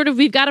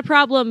 We've got a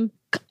problem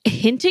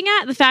hinting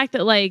at the fact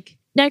that like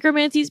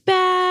necromancy's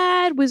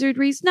bad,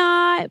 wizardry's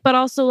not, but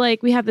also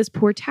like we have this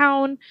poor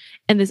town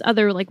and this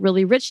other like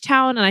really rich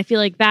town. And I feel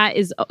like that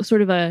is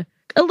sort of a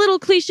little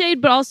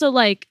cliched, but also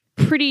like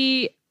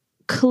pretty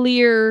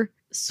clear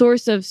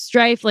source of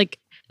strife. Like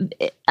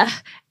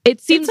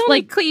it seems it's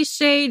only like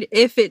cliched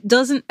if it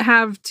doesn't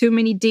have too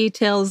many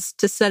details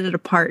to set it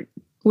apart,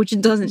 which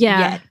it doesn't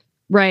yet.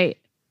 Right.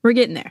 We're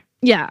getting there.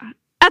 Yeah.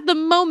 At the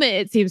moment,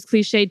 it seems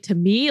cliched to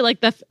me,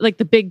 like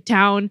the big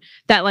town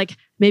that like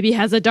maybe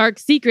has a dark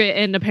secret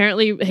and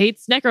apparently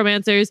hates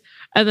necromancers,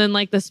 and then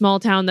like the small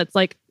town that's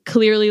like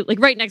clearly like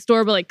right next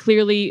door, but like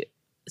clearly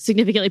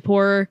significantly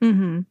poorer.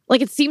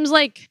 Like it seems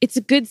like it's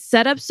a good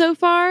setup so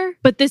far,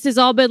 but this has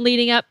all been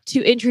leading up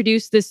to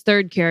introduce this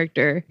third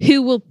character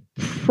who will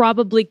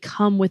probably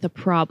come with a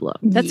problem.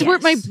 That's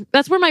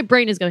where my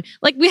brain is going.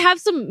 Like we have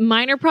some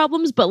minor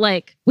problems, but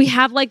like we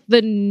have like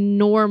the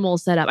normal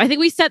setup. I think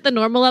we set the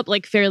normal up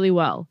like fairly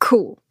well.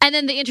 Cool. And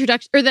then the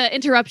introduction or the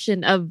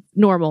interruption of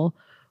normal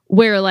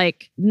where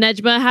like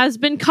Nejma has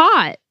been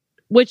caught,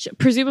 which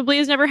presumably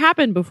has never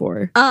happened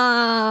before.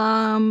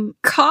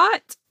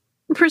 Caught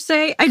per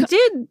se. I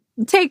did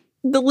take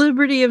the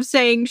liberty of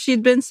saying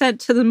she'd been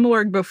sent to the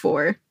morgue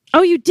before.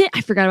 Oh, you did?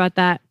 I forgot about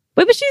that.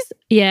 Wait, but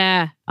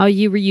yeah. Oh,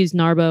 you reused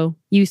Narbo.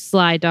 You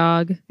sly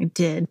dog. I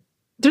did.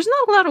 There's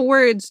not a lot of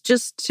words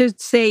just to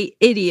say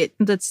idiot.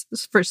 That's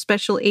for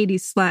special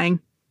 80s slang.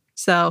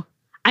 So.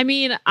 I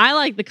mean, I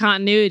like the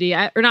continuity.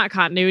 Or not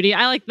continuity.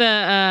 I like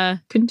the,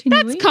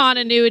 continuity. That's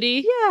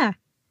continuity. Yeah.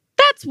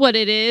 That's what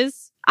it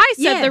is. I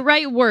said the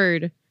right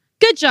word.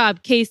 Good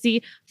job,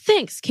 Casey.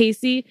 Thanks,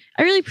 Casey.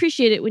 I really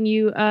appreciate it when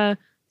you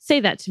say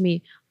that to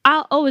me.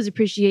 I'll always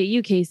appreciate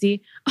you,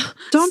 Casey.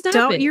 Don't Stop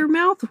doubt it. your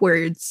mouth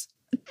words.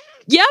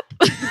 Yep.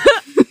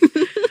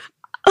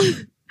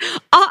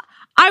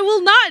 I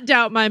will not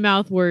doubt my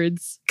mouth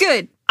words.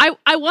 Good.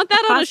 I want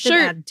that on a Positive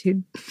shirt.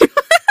 attitude.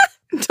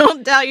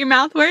 Don't doubt your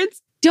mouth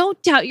words.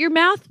 Don't doubt your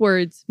mouth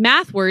words.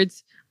 Math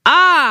words.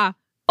 Ah.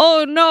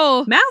 Oh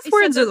no. Math I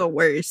words said are the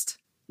worst.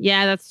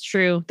 Yeah, that's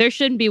true. There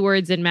shouldn't be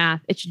words in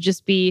math. It should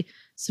just be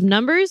some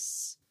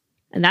numbers,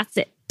 and that's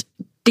it.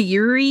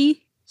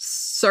 Theory,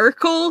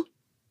 circle.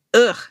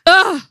 Ugh.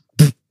 Ugh.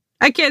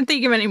 I can't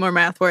think of any more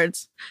math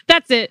words.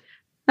 That's it.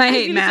 I was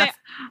hate gonna math. say,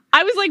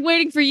 I was like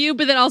waiting for you,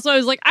 but then also I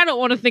was like, I don't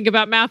want to think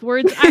about math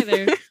words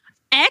either.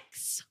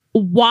 X,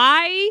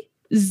 Y,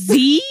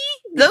 Z?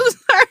 Those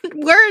aren't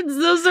words.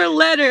 Those are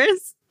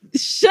letters.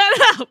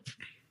 Shut up.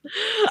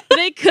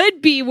 They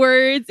could be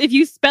words if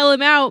you spell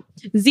them out.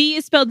 Z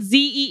is spelled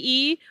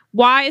Z-E-E.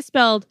 Y is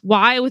spelled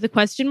Y with a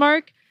question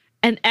mark.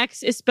 And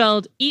X is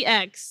spelled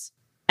E-X.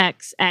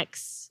 X,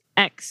 X,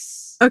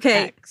 X.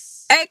 Okay.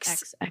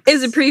 X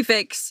is a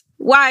prefix.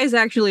 Y is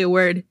actually a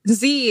word.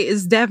 Z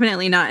is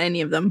definitely not any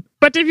of them.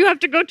 But if you have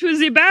to go to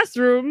the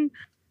bathroom,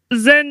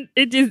 then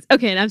it is...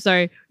 Okay, I'm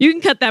sorry. You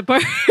can cut that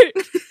part.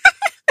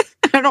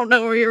 I don't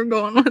know where you're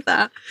going with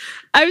that.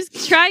 I was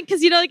trying,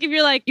 because, like, if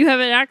you're like, you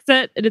have an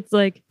accent, and it's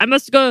like, I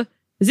must go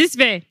this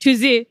way to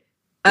the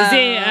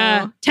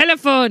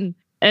telephone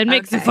and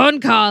make the phone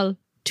call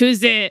to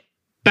the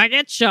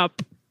baguette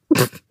shop.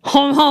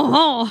 Ho, ho,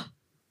 ho.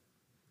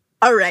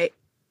 All right.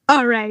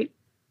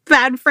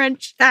 Bad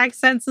French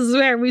accents is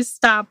where we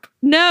stop.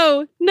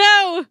 No.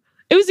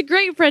 It was a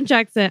great French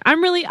accent.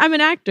 I'm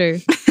an actor.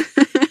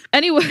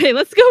 Anyway,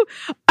 let's go.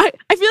 I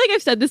feel like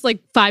I've said this like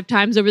 5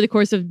 times over the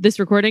course of this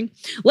recording.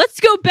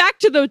 Let's go back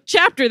to the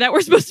chapter that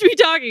we're supposed to be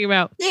talking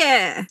about.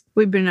 Yeah.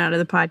 We've been out of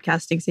the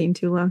podcasting scene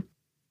too long.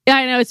 Yeah,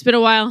 I know. It's been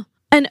a while.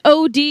 An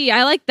OD.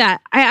 I like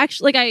that. I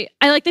actually I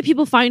like that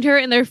people find her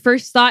and their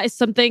first thought is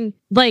something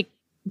like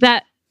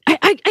that.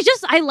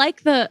 I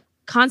like the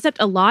concept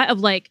a lot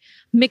of like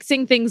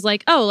mixing things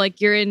like, oh,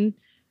 like you're in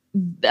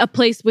a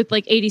place with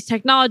like 80s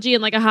technology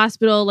and like a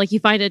hospital, like you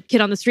find a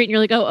kid on the street and you're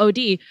like, oh,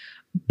 OD.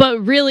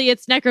 But really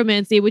it's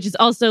necromancy, which is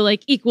also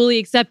like equally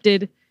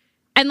accepted.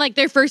 And like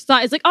their first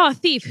thought is like, oh, a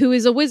thief who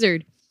is a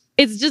wizard.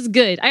 It's just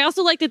good. I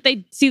also like that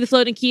they see the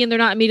floating key and they're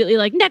not immediately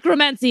like,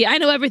 necromancy, I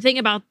know everything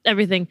about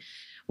everything.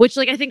 Which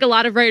like I think a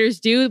lot of writers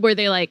do, where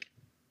they're like,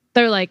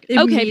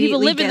 okay, people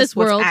live in this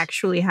world. What's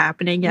actually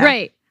happening, yeah.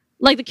 Right.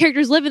 Like the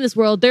characters live in this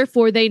world,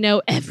 therefore they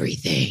know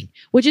everything.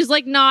 Which is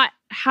like not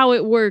how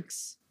it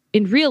works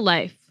in real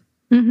life.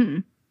 Mm-hmm.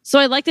 So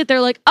I like that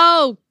they're like,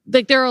 oh,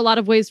 like there are a lot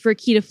of ways for a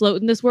key to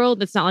float in this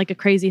world. It's not like a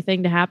crazy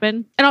thing to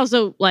happen. And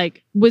also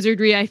like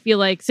wizardry, I feel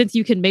like since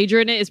you can major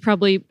in it, is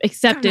probably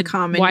accepted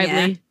common,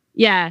 widely.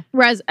 Yeah.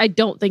 Whereas I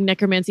don't think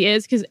necromancy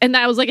is, and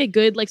that was like a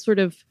good like sort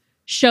of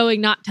showing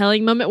not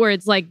telling moment where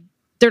it's like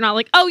they're not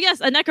like, oh yes,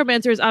 a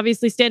necromancer is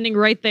obviously standing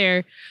right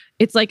there.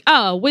 It's like,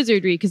 oh,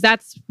 wizardry, because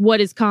that's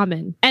what is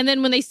common. And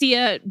then when they see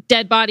a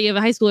dead body of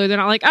a high schooler, they're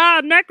not like,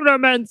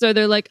 necromancer.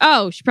 They're like,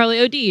 oh, she probably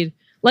OD'd.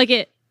 Like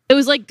it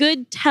was like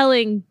good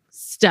telling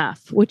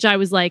stuff, which I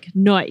was like,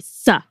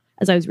 nice,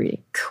 as I was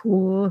reading.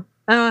 Cool.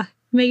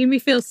 Making me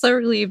feel so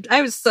relieved.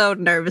 I was so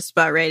nervous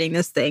about writing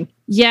this thing.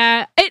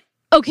 Yeah.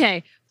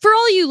 Okay. For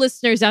all you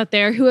listeners out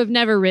there who have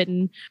never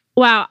written,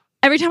 wow.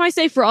 Every time I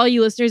say for all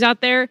you listeners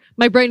out there,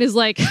 my brain is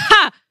like,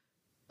 ha,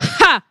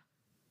 ha,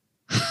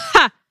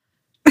 ha.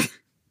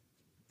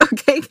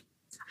 Okay.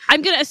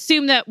 I'm going to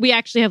assume that we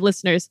actually have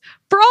listeners.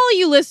 For all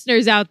you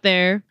listeners out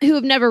there who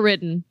have never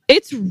written,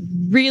 it's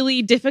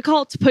really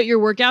difficult to put your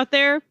work out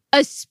there,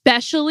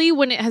 especially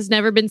when it has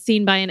never been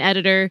seen by an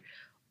editor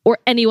or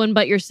anyone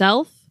but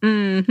yourself.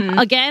 Mm-hmm.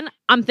 Again,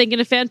 I'm thinking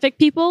of fanfic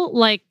people,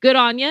 like, good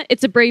on you.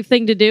 It's a brave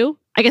thing to do.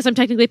 I guess I'm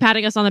technically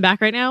patting us on the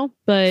back right now,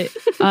 but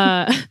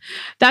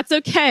that's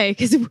okay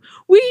because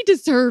we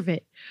deserve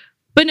it.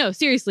 But no,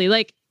 seriously,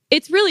 like,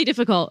 it's really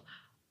difficult.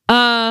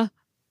 I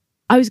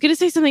was going to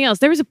say something else.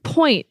 There was a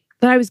point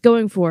that I was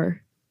going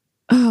for.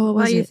 Oh, what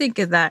was it? You think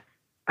of that?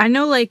 I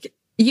know, like,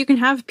 you can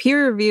have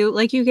peer review,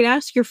 like, you can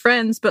ask your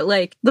friends, but,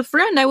 like, the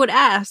friend I would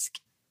ask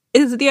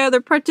is the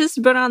other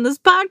participant on this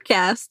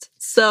podcast.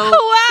 So,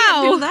 oh,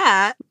 wow. Can't do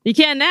that. You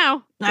can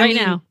now.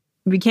 Now.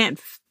 We can't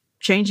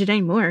change it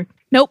anymore.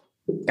 Nope.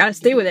 Gotta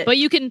stay with it. But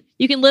you can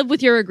live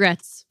with your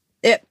regrets.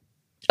 Yep.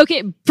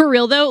 Okay, for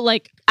real though,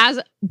 like, as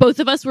both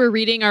of us were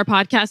reading our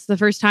podcast the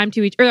first time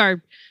to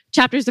our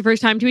chapters the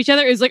first time to each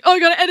other, is like, oh, I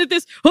gotta edit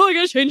this. Oh, I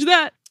gotta change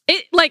that.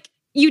 It, like,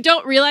 you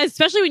don't realize,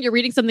 especially when you're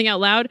reading something out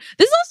loud.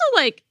 This is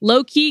also like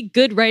low-key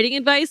good writing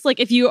advice.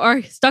 Like, if you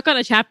are stuck on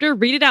a chapter,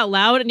 read it out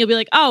loud and you'll be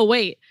like, oh,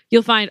 wait,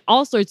 you'll find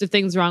all sorts of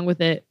things wrong with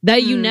it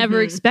that you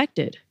never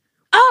expected.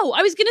 Oh,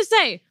 I was gonna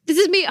say, this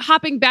is me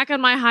hopping back on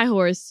my high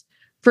horse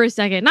for a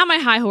second. Not my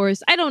high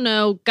horse. I don't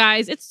know,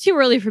 guys. It's too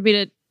early for me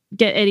to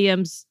get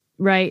idioms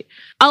right.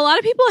 A lot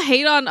of people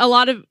hate on a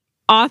lot of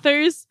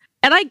authors,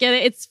 and I get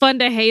it. It's fun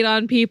to hate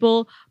on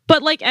people,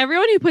 but like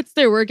everyone who puts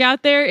their work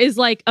out there is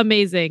like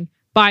amazing.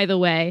 by the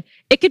way.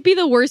 It could be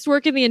the worst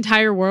work in the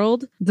entire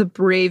world. The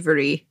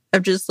bravery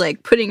of just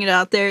like putting it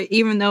out there,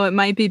 even though it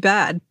might be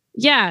bad.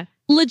 Yeah,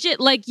 legit.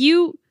 Like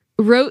you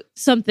wrote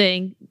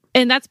something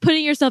and that's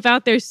putting yourself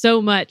out there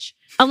so much.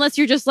 Unless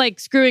you're just like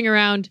screwing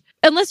around,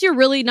 unless you're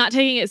really not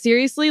taking it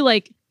seriously,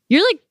 like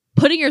you're like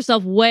putting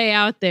yourself way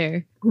out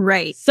there.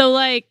 Right. So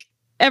like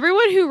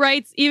everyone who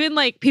writes, even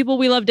like people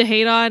we love to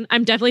hate on,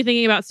 I'm definitely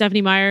thinking about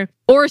Stephanie Meyer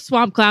or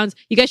Swamp Clowns.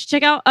 You guys should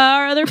check out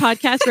our other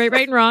podcast, Right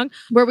and Wrong,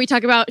 where we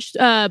talk about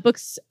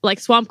books like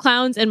Swamp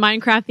Clowns and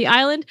Minecraft the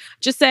Island.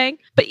 Just saying.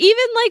 But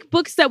even like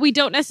books that we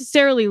don't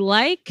necessarily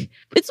like,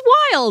 it's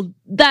wild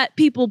that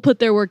people put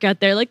their work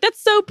out there. Like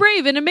that's so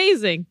brave and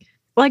amazing.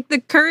 Like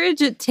the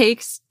courage it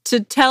takes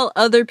to tell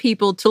other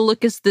people to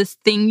look at this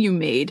thing you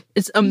made.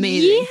 It's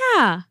amazing.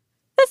 Yeah,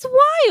 that's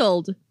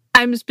wild.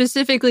 I'm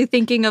specifically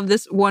thinking of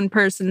this one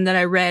person that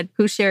I read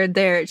who shared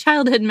their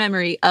childhood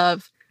memory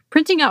of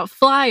printing out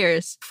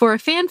flyers for a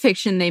fan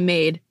fiction they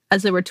made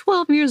as they were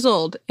 12 years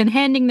old and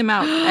handing them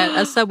out at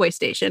a subway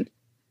station.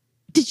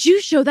 Did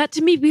you show that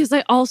to me? Because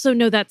I also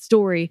know that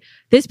story.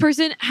 This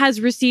person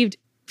has received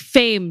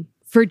fame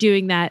for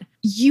doing that.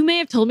 You may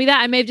have told me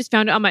that. I may have just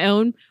found it on my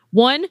own.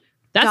 One,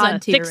 that's God a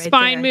tier thick right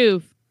spine there.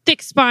 move.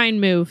 Thick spine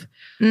move.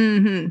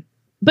 Mm-hmm.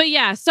 But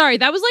yeah, sorry.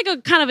 That was like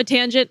a kind of a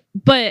tangent,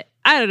 but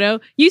I don't know.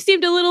 You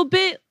seemed a little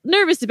bit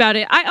nervous about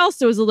it. I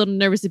also was a little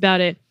nervous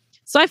about it.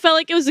 So I felt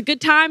like it was a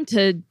good time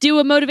to do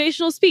a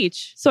motivational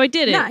speech. So I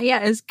did it. Yeah,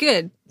 it's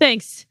good.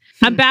 Thanks.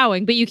 I'm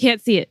bowing, but you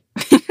can't see it.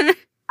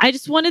 I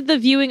just wanted the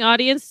viewing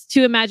audience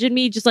to imagine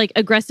me just like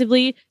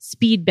aggressively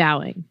speed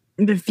bowing.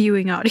 The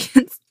viewing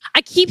audience.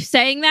 I keep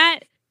saying that.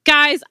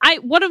 Guys,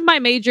 one of my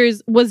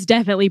majors was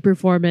definitely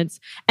performance.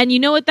 And you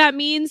know what that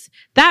means?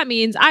 That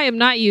means I am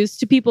not used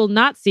to people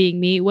not seeing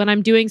me when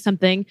I'm doing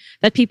something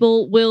that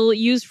people will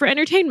use for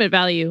entertainment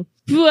value.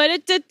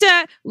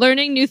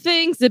 Learning new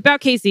things about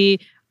Casey.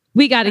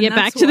 We got to get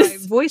back to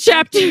this voice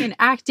chapter. acting and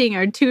acting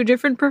are two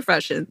different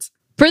professions.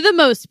 For the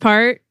most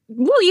part.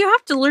 Well, you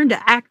have to learn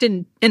to act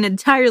in an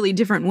entirely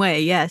different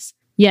way, yes.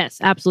 Yes,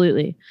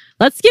 absolutely.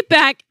 Let's get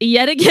back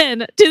yet again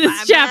to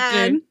this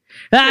chapter.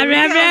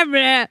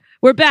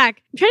 We're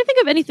back. I'm trying to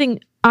think of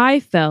anything I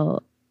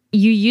felt.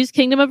 You used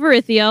Kingdom of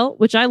Erythiel,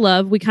 which I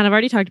love. We kind of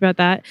already talked about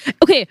that.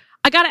 Okay,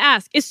 I gotta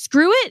ask, is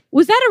Screw It,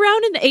 was that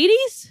around in the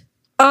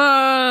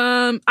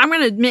 80s? I'm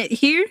gonna admit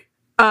here,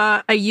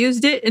 I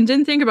used it and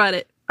didn't think about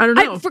it. I don't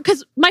know.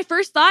 Because my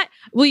first thought,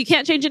 well, you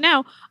can't change it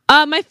now.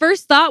 My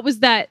first thought was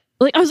that,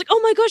 like, I was like, oh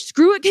my gosh,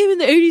 Screw It came in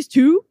the 80s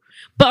too?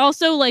 But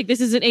also, like, this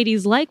is an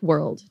 80s-like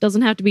world.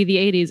 Doesn't have to be the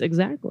 80s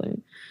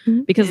exactly.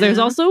 Because there's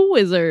also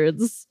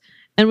wizards.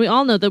 And we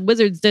all know that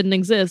wizards didn't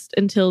exist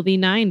until the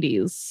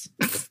 90s.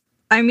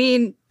 I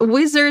mean,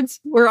 wizards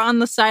were on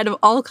the side of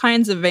all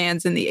kinds of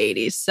vans in the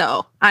 80s,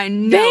 so I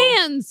know.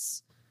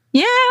 Vans!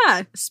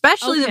 Yeah,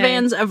 especially the Okay.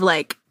 vans of,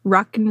 like,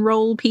 rock and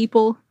roll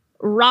people.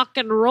 Rock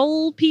and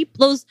roll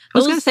people. Those I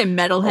was going to say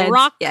metalheads.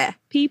 rock Yeah.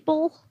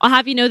 people. I'll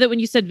have you know that when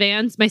you said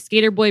Vans, my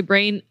skater boy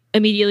brain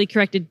immediately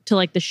corrected to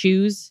like the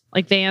shoes,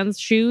 like Vans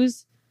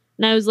shoes.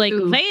 And I was like,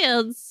 Ooh.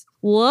 Vans?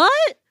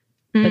 What?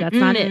 But that's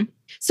not it.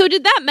 So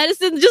did that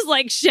medicine just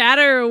like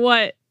shatter or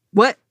what?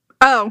 What?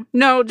 Oh,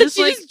 no, Did just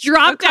she like just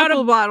dropped a out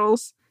couple of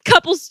bottles.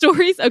 couple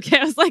stories? Okay,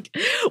 I was like,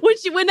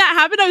 when that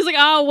happened, I was like,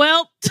 oh,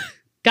 well,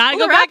 gotta go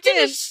They're back wrapped in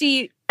in. a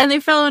sheet and they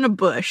fell in a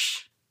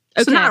bush.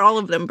 So Okay. not all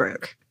of them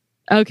broke.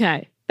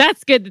 Okay,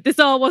 that's good that this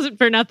all wasn't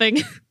for nothing.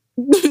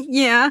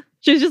 Yeah.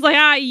 She was just like,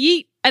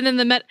 yeet. And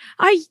then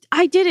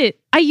I did it.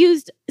 I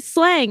used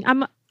slang.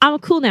 I'm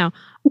cool now.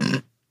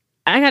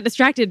 I got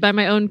distracted by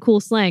my own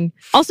cool slang.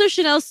 Also,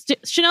 Chanel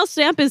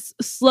Stamp is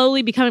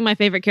slowly becoming my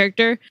favorite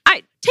character.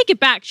 I take it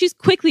back. She's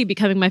quickly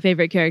becoming my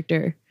favorite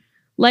character.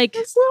 Like,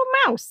 It's a little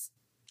mouse.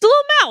 the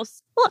little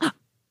mouse.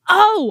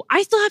 Oh,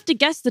 I still have to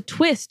guess the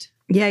twist.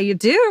 Yeah, you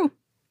do.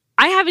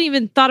 I haven't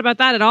even thought about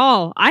that at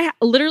all. I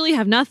literally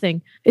have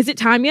nothing. Is it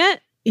time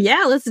yet?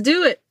 Yeah, let's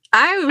do it.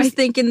 I was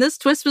thinking this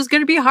twist was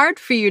going to be hard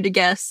for you to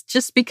guess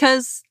just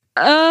because,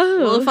 Oh,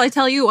 well, if I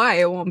tell you why,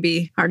 it won't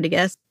be hard to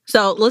guess.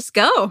 So let's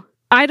go.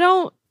 I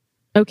don't.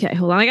 Okay,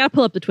 hold on. I gotta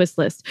pull up the twist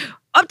list.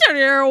 Up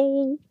there.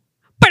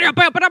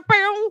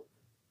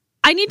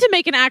 I need to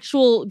make an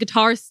actual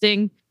guitar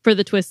sting for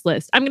the twist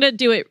list. I'm gonna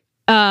do it.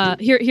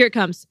 Here it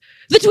comes.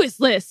 The twist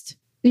list.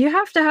 You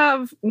have to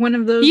have one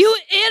of those. You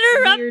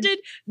interrupted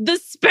the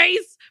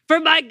space for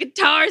my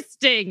guitar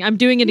sting. I'm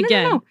doing it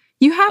again. No.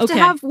 You have to Okay.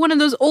 have one of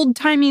those old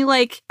timey,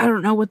 like, I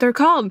don't know what they're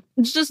called.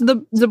 It's just the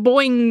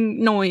boing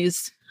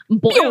noise.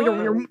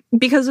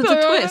 Because it's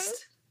a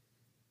twist.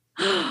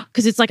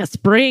 Because it's like a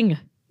spring.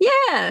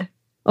 Yeah.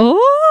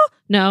 Oh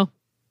no.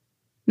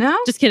 No?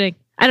 Just kidding.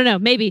 I don't know.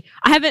 Maybe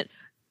I haven't.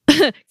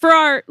 For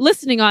our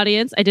listening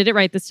audience, I did it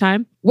right this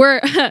time.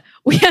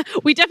 We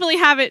definitely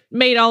haven't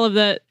made all of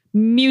the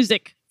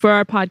music for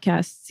our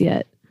podcasts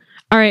yet.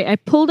 All right, I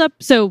pulled up.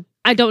 So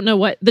I don't know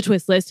what the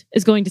twist list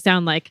is going to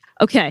sound like.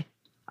 Okay,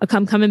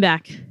 I'm coming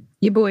back.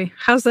 Yeah, boy.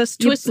 How's this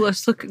twist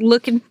list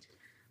looking?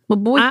 Well,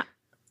 boy.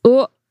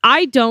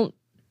 I don't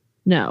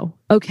know.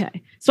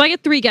 Okay, So I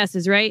get 3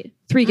 guesses, right?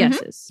 3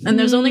 guesses. And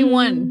there's only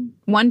one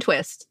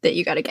twist that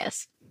you got to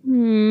guess.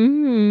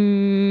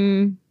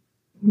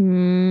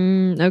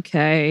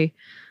 Okay.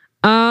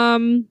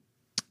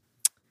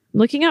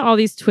 Looking at all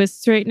these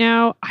twists right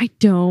now, I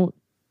don't.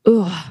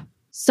 I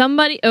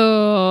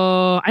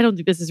don't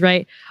think this is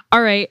right.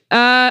 All right.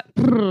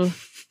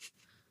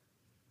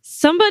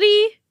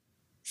 Somebody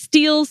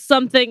steals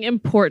something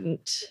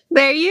important.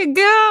 There you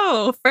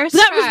go. First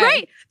That try. was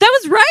right. That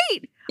was right.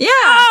 Yeah.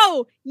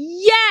 Oh,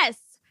 yes.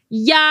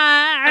 Yeah.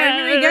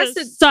 I guess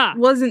it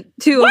wasn't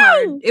too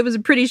hard. It was a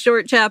pretty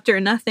short chapter.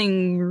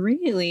 Nothing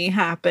really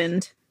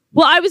happened.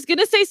 Well, I was going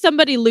to say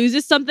somebody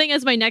loses something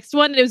as my next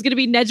one, and it was going to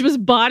be Nejma's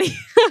body.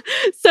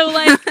 So,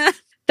 like,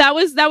 that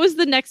was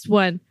the next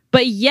one.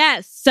 But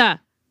yes.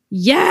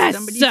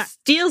 Somebody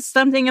steals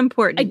something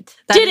important.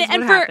 I did it. What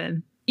And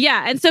happened.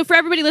 Yeah. And so for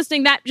everybody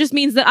listening, that just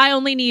means that I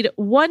only need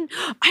one.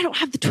 I don't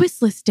have the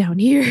twist list down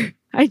here.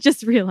 I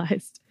just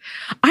realized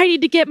I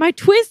need to get my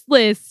twist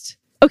list.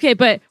 Okay.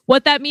 But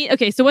what that means.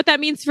 Okay. So what that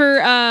means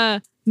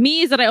for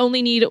me is that I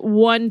only need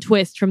one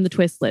twist from the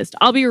twist list.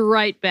 I'll be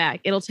right back.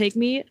 It'll take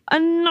me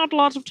not a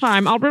lot of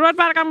time. I'll be right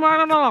back. I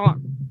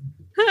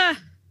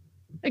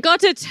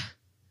got it.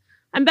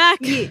 I'm back.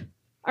 Yeah.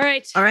 All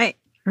right. All right.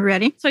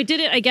 Ready? So I did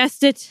it. I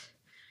guessed it.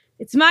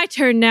 It's my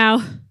turn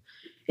now.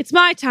 It's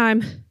my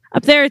time.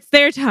 Up there, it's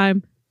their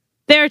time.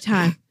 Their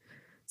time.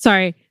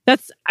 Sorry,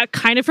 that's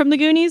kind of from the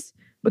Goonies,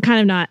 but kind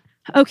of not.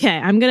 Okay,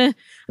 I'm gonna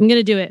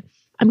do it.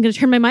 I'm gonna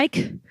turn my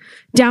mic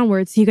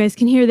downwards so you guys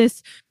can hear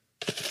this.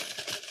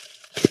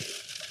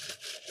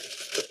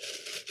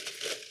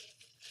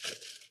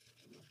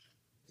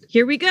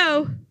 Here we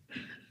go.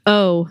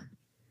 Oh.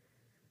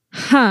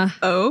 Huh.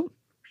 Oh.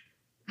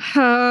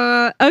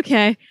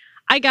 Okay.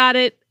 I got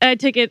it. I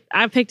took it.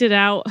 I picked it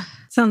out.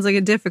 Sounds like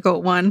a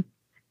difficult one.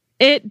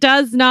 It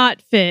does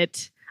not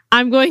fit.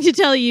 I'm going to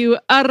tell you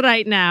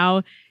right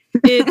now.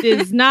 It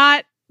is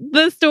not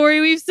the story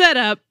we've set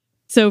up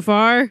so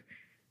far.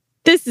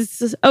 This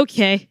is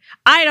okay.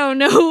 I don't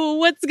know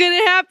what's going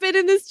to happen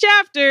in this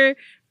chapter,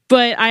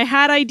 but I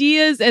had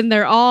ideas and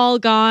they're all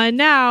gone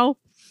now.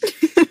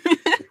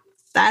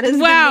 That is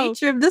Wow. the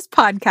nature of this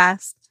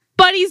podcast.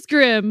 Buddy's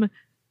Grim.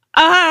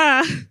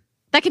 That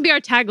can be our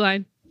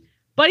tagline.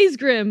 Buddy's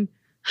Grim.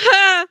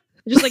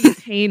 Just like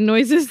pain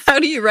noises. How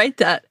do you write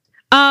that?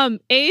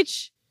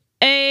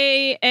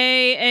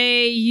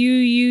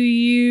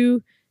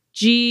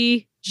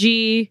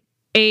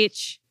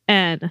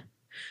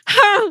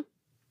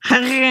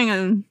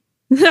 HAAAUUGGHN.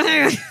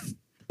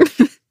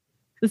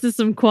 This is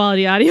some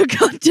quality audio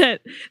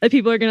content that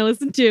people are going to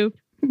listen to.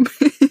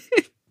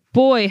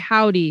 Boy,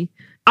 howdy.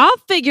 I'll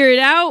figure it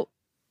out.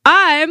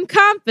 I'm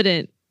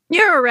confident.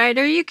 You're a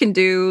writer. You can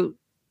do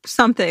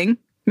something.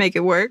 Make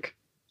it work.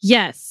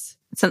 Yes.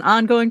 It's an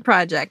ongoing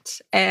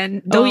project.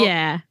 And Oh, don't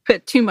yeah.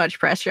 put too much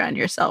pressure on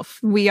yourself.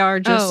 We are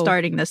just Oh.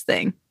 starting this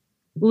thing.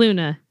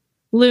 Luna.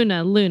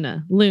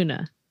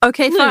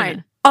 Okay, Luna.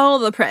 fine. All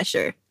the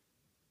pressure.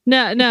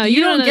 No,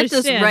 you don't don't get this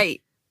understand.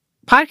 right.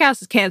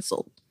 Podcast is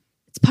canceled.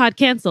 It's pod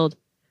canceled.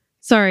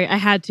 Sorry, I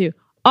had to.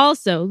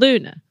 Also,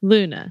 Luna.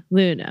 Mm.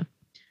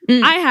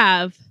 I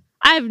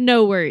have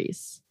no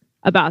worries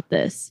about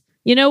this.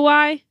 You know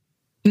why?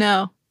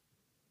 No.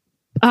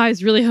 I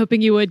was really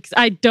hoping you would, because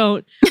I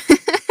don't.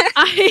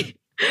 I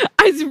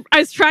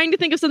was trying to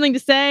think of something to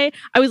say.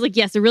 I was like,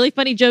 yes, a really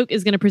funny joke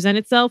is going to present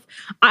itself.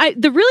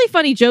 The really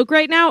funny joke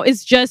right now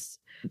is just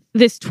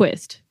this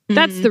twist.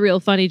 That's Mhm. the real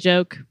funny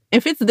joke.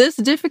 If it's this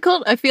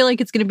difficult, I feel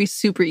like it's going to be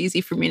super easy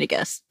for me to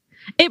guess.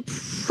 It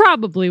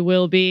probably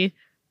will be.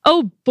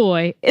 Oh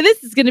boy,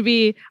 this is going to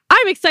be.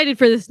 I'm excited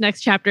for this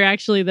next chapter,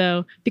 actually,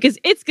 though, because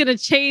it's going to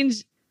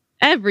change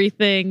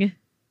everything.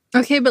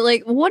 Okay, but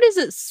like, what does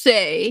it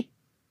say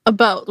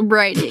about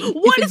writing?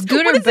 What if is it's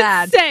good what or does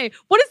bad? It say?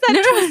 What does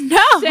that twist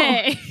No.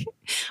 say?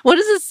 What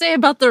does it say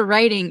about the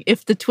writing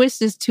if the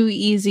twist is too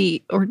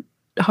easy or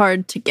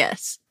hard to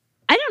guess?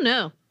 I don't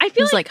know. I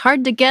feel Does like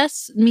hard to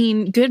guess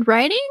mean good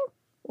writing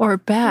or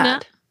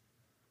bad?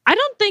 I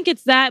don't think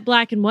it's that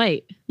black and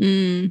white.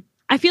 Mm.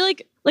 I feel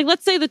like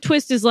let's say the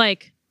twist is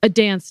like a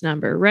dance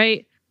number,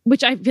 right?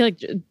 Which I feel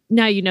like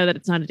now you know that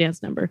it's not a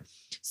dance number.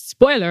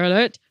 Spoiler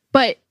alert.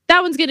 But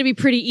that one's going to be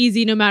pretty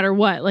easy no matter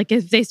what. Like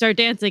if they start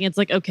dancing, it's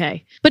like,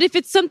 okay. But if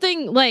it's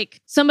something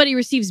like somebody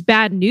receives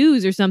bad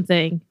news or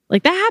something,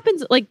 like that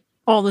happens like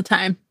All the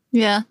time.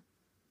 Yeah,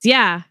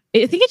 yeah.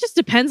 I think it just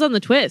depends on the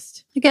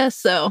twist. I guess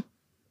so.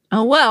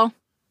 Oh, well.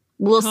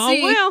 We'll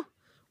see. well,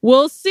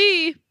 we'll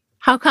see.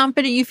 How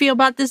confident you feel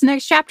about this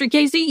next chapter,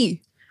 KZ?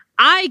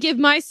 I give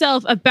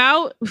myself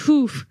about a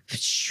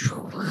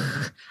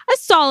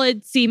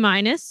solid C-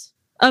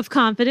 of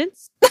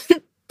confidence.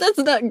 That's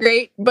not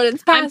great, but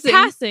it's I'm passing.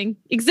 passing.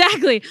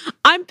 Exactly.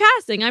 I'm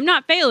passing. I'm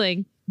not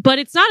failing, but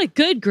it's not a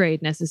good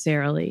grade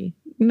necessarily.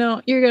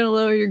 No, you're going to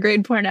lower your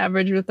grade point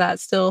average with that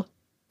still.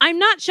 I'm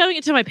not showing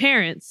it to my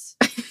parents,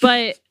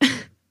 but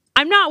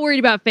I'm not worried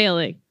about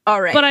failing.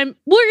 All right. But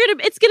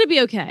it's going to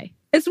be okay.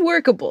 It's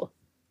workable.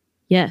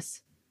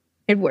 Yes.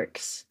 It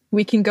works.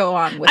 we can go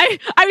on with.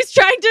 I was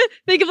trying to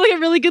think of like a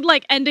really good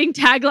like ending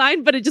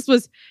tagline, but it just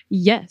was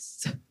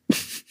yes.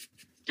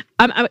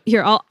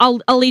 Here,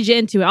 I'll lead you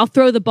into it. I'll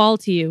throw the ball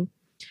to you.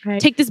 Right.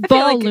 Take this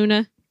ball, like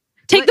Luna.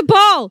 Take the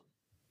ball.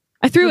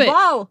 I threw the it.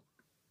 ball.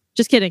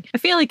 Just kidding. I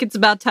feel like it's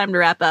about time to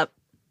wrap up.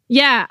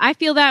 Yeah, I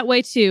feel that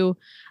way too.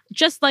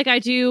 Just like I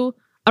do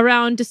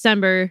around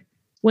December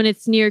when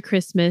it's near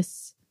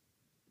Christmas.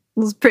 It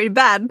was pretty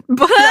bad,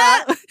 but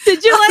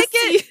Did you like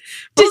it?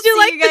 Did you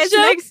like you guys the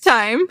joke? next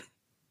time?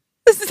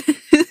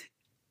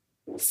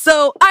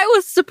 So I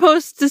was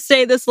supposed to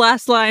say this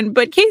last line,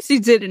 but Casey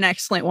did an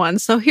excellent one.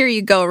 So here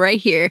you go, right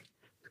here.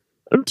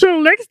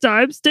 Until next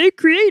time, stay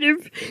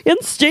creative and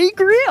stay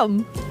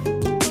grim.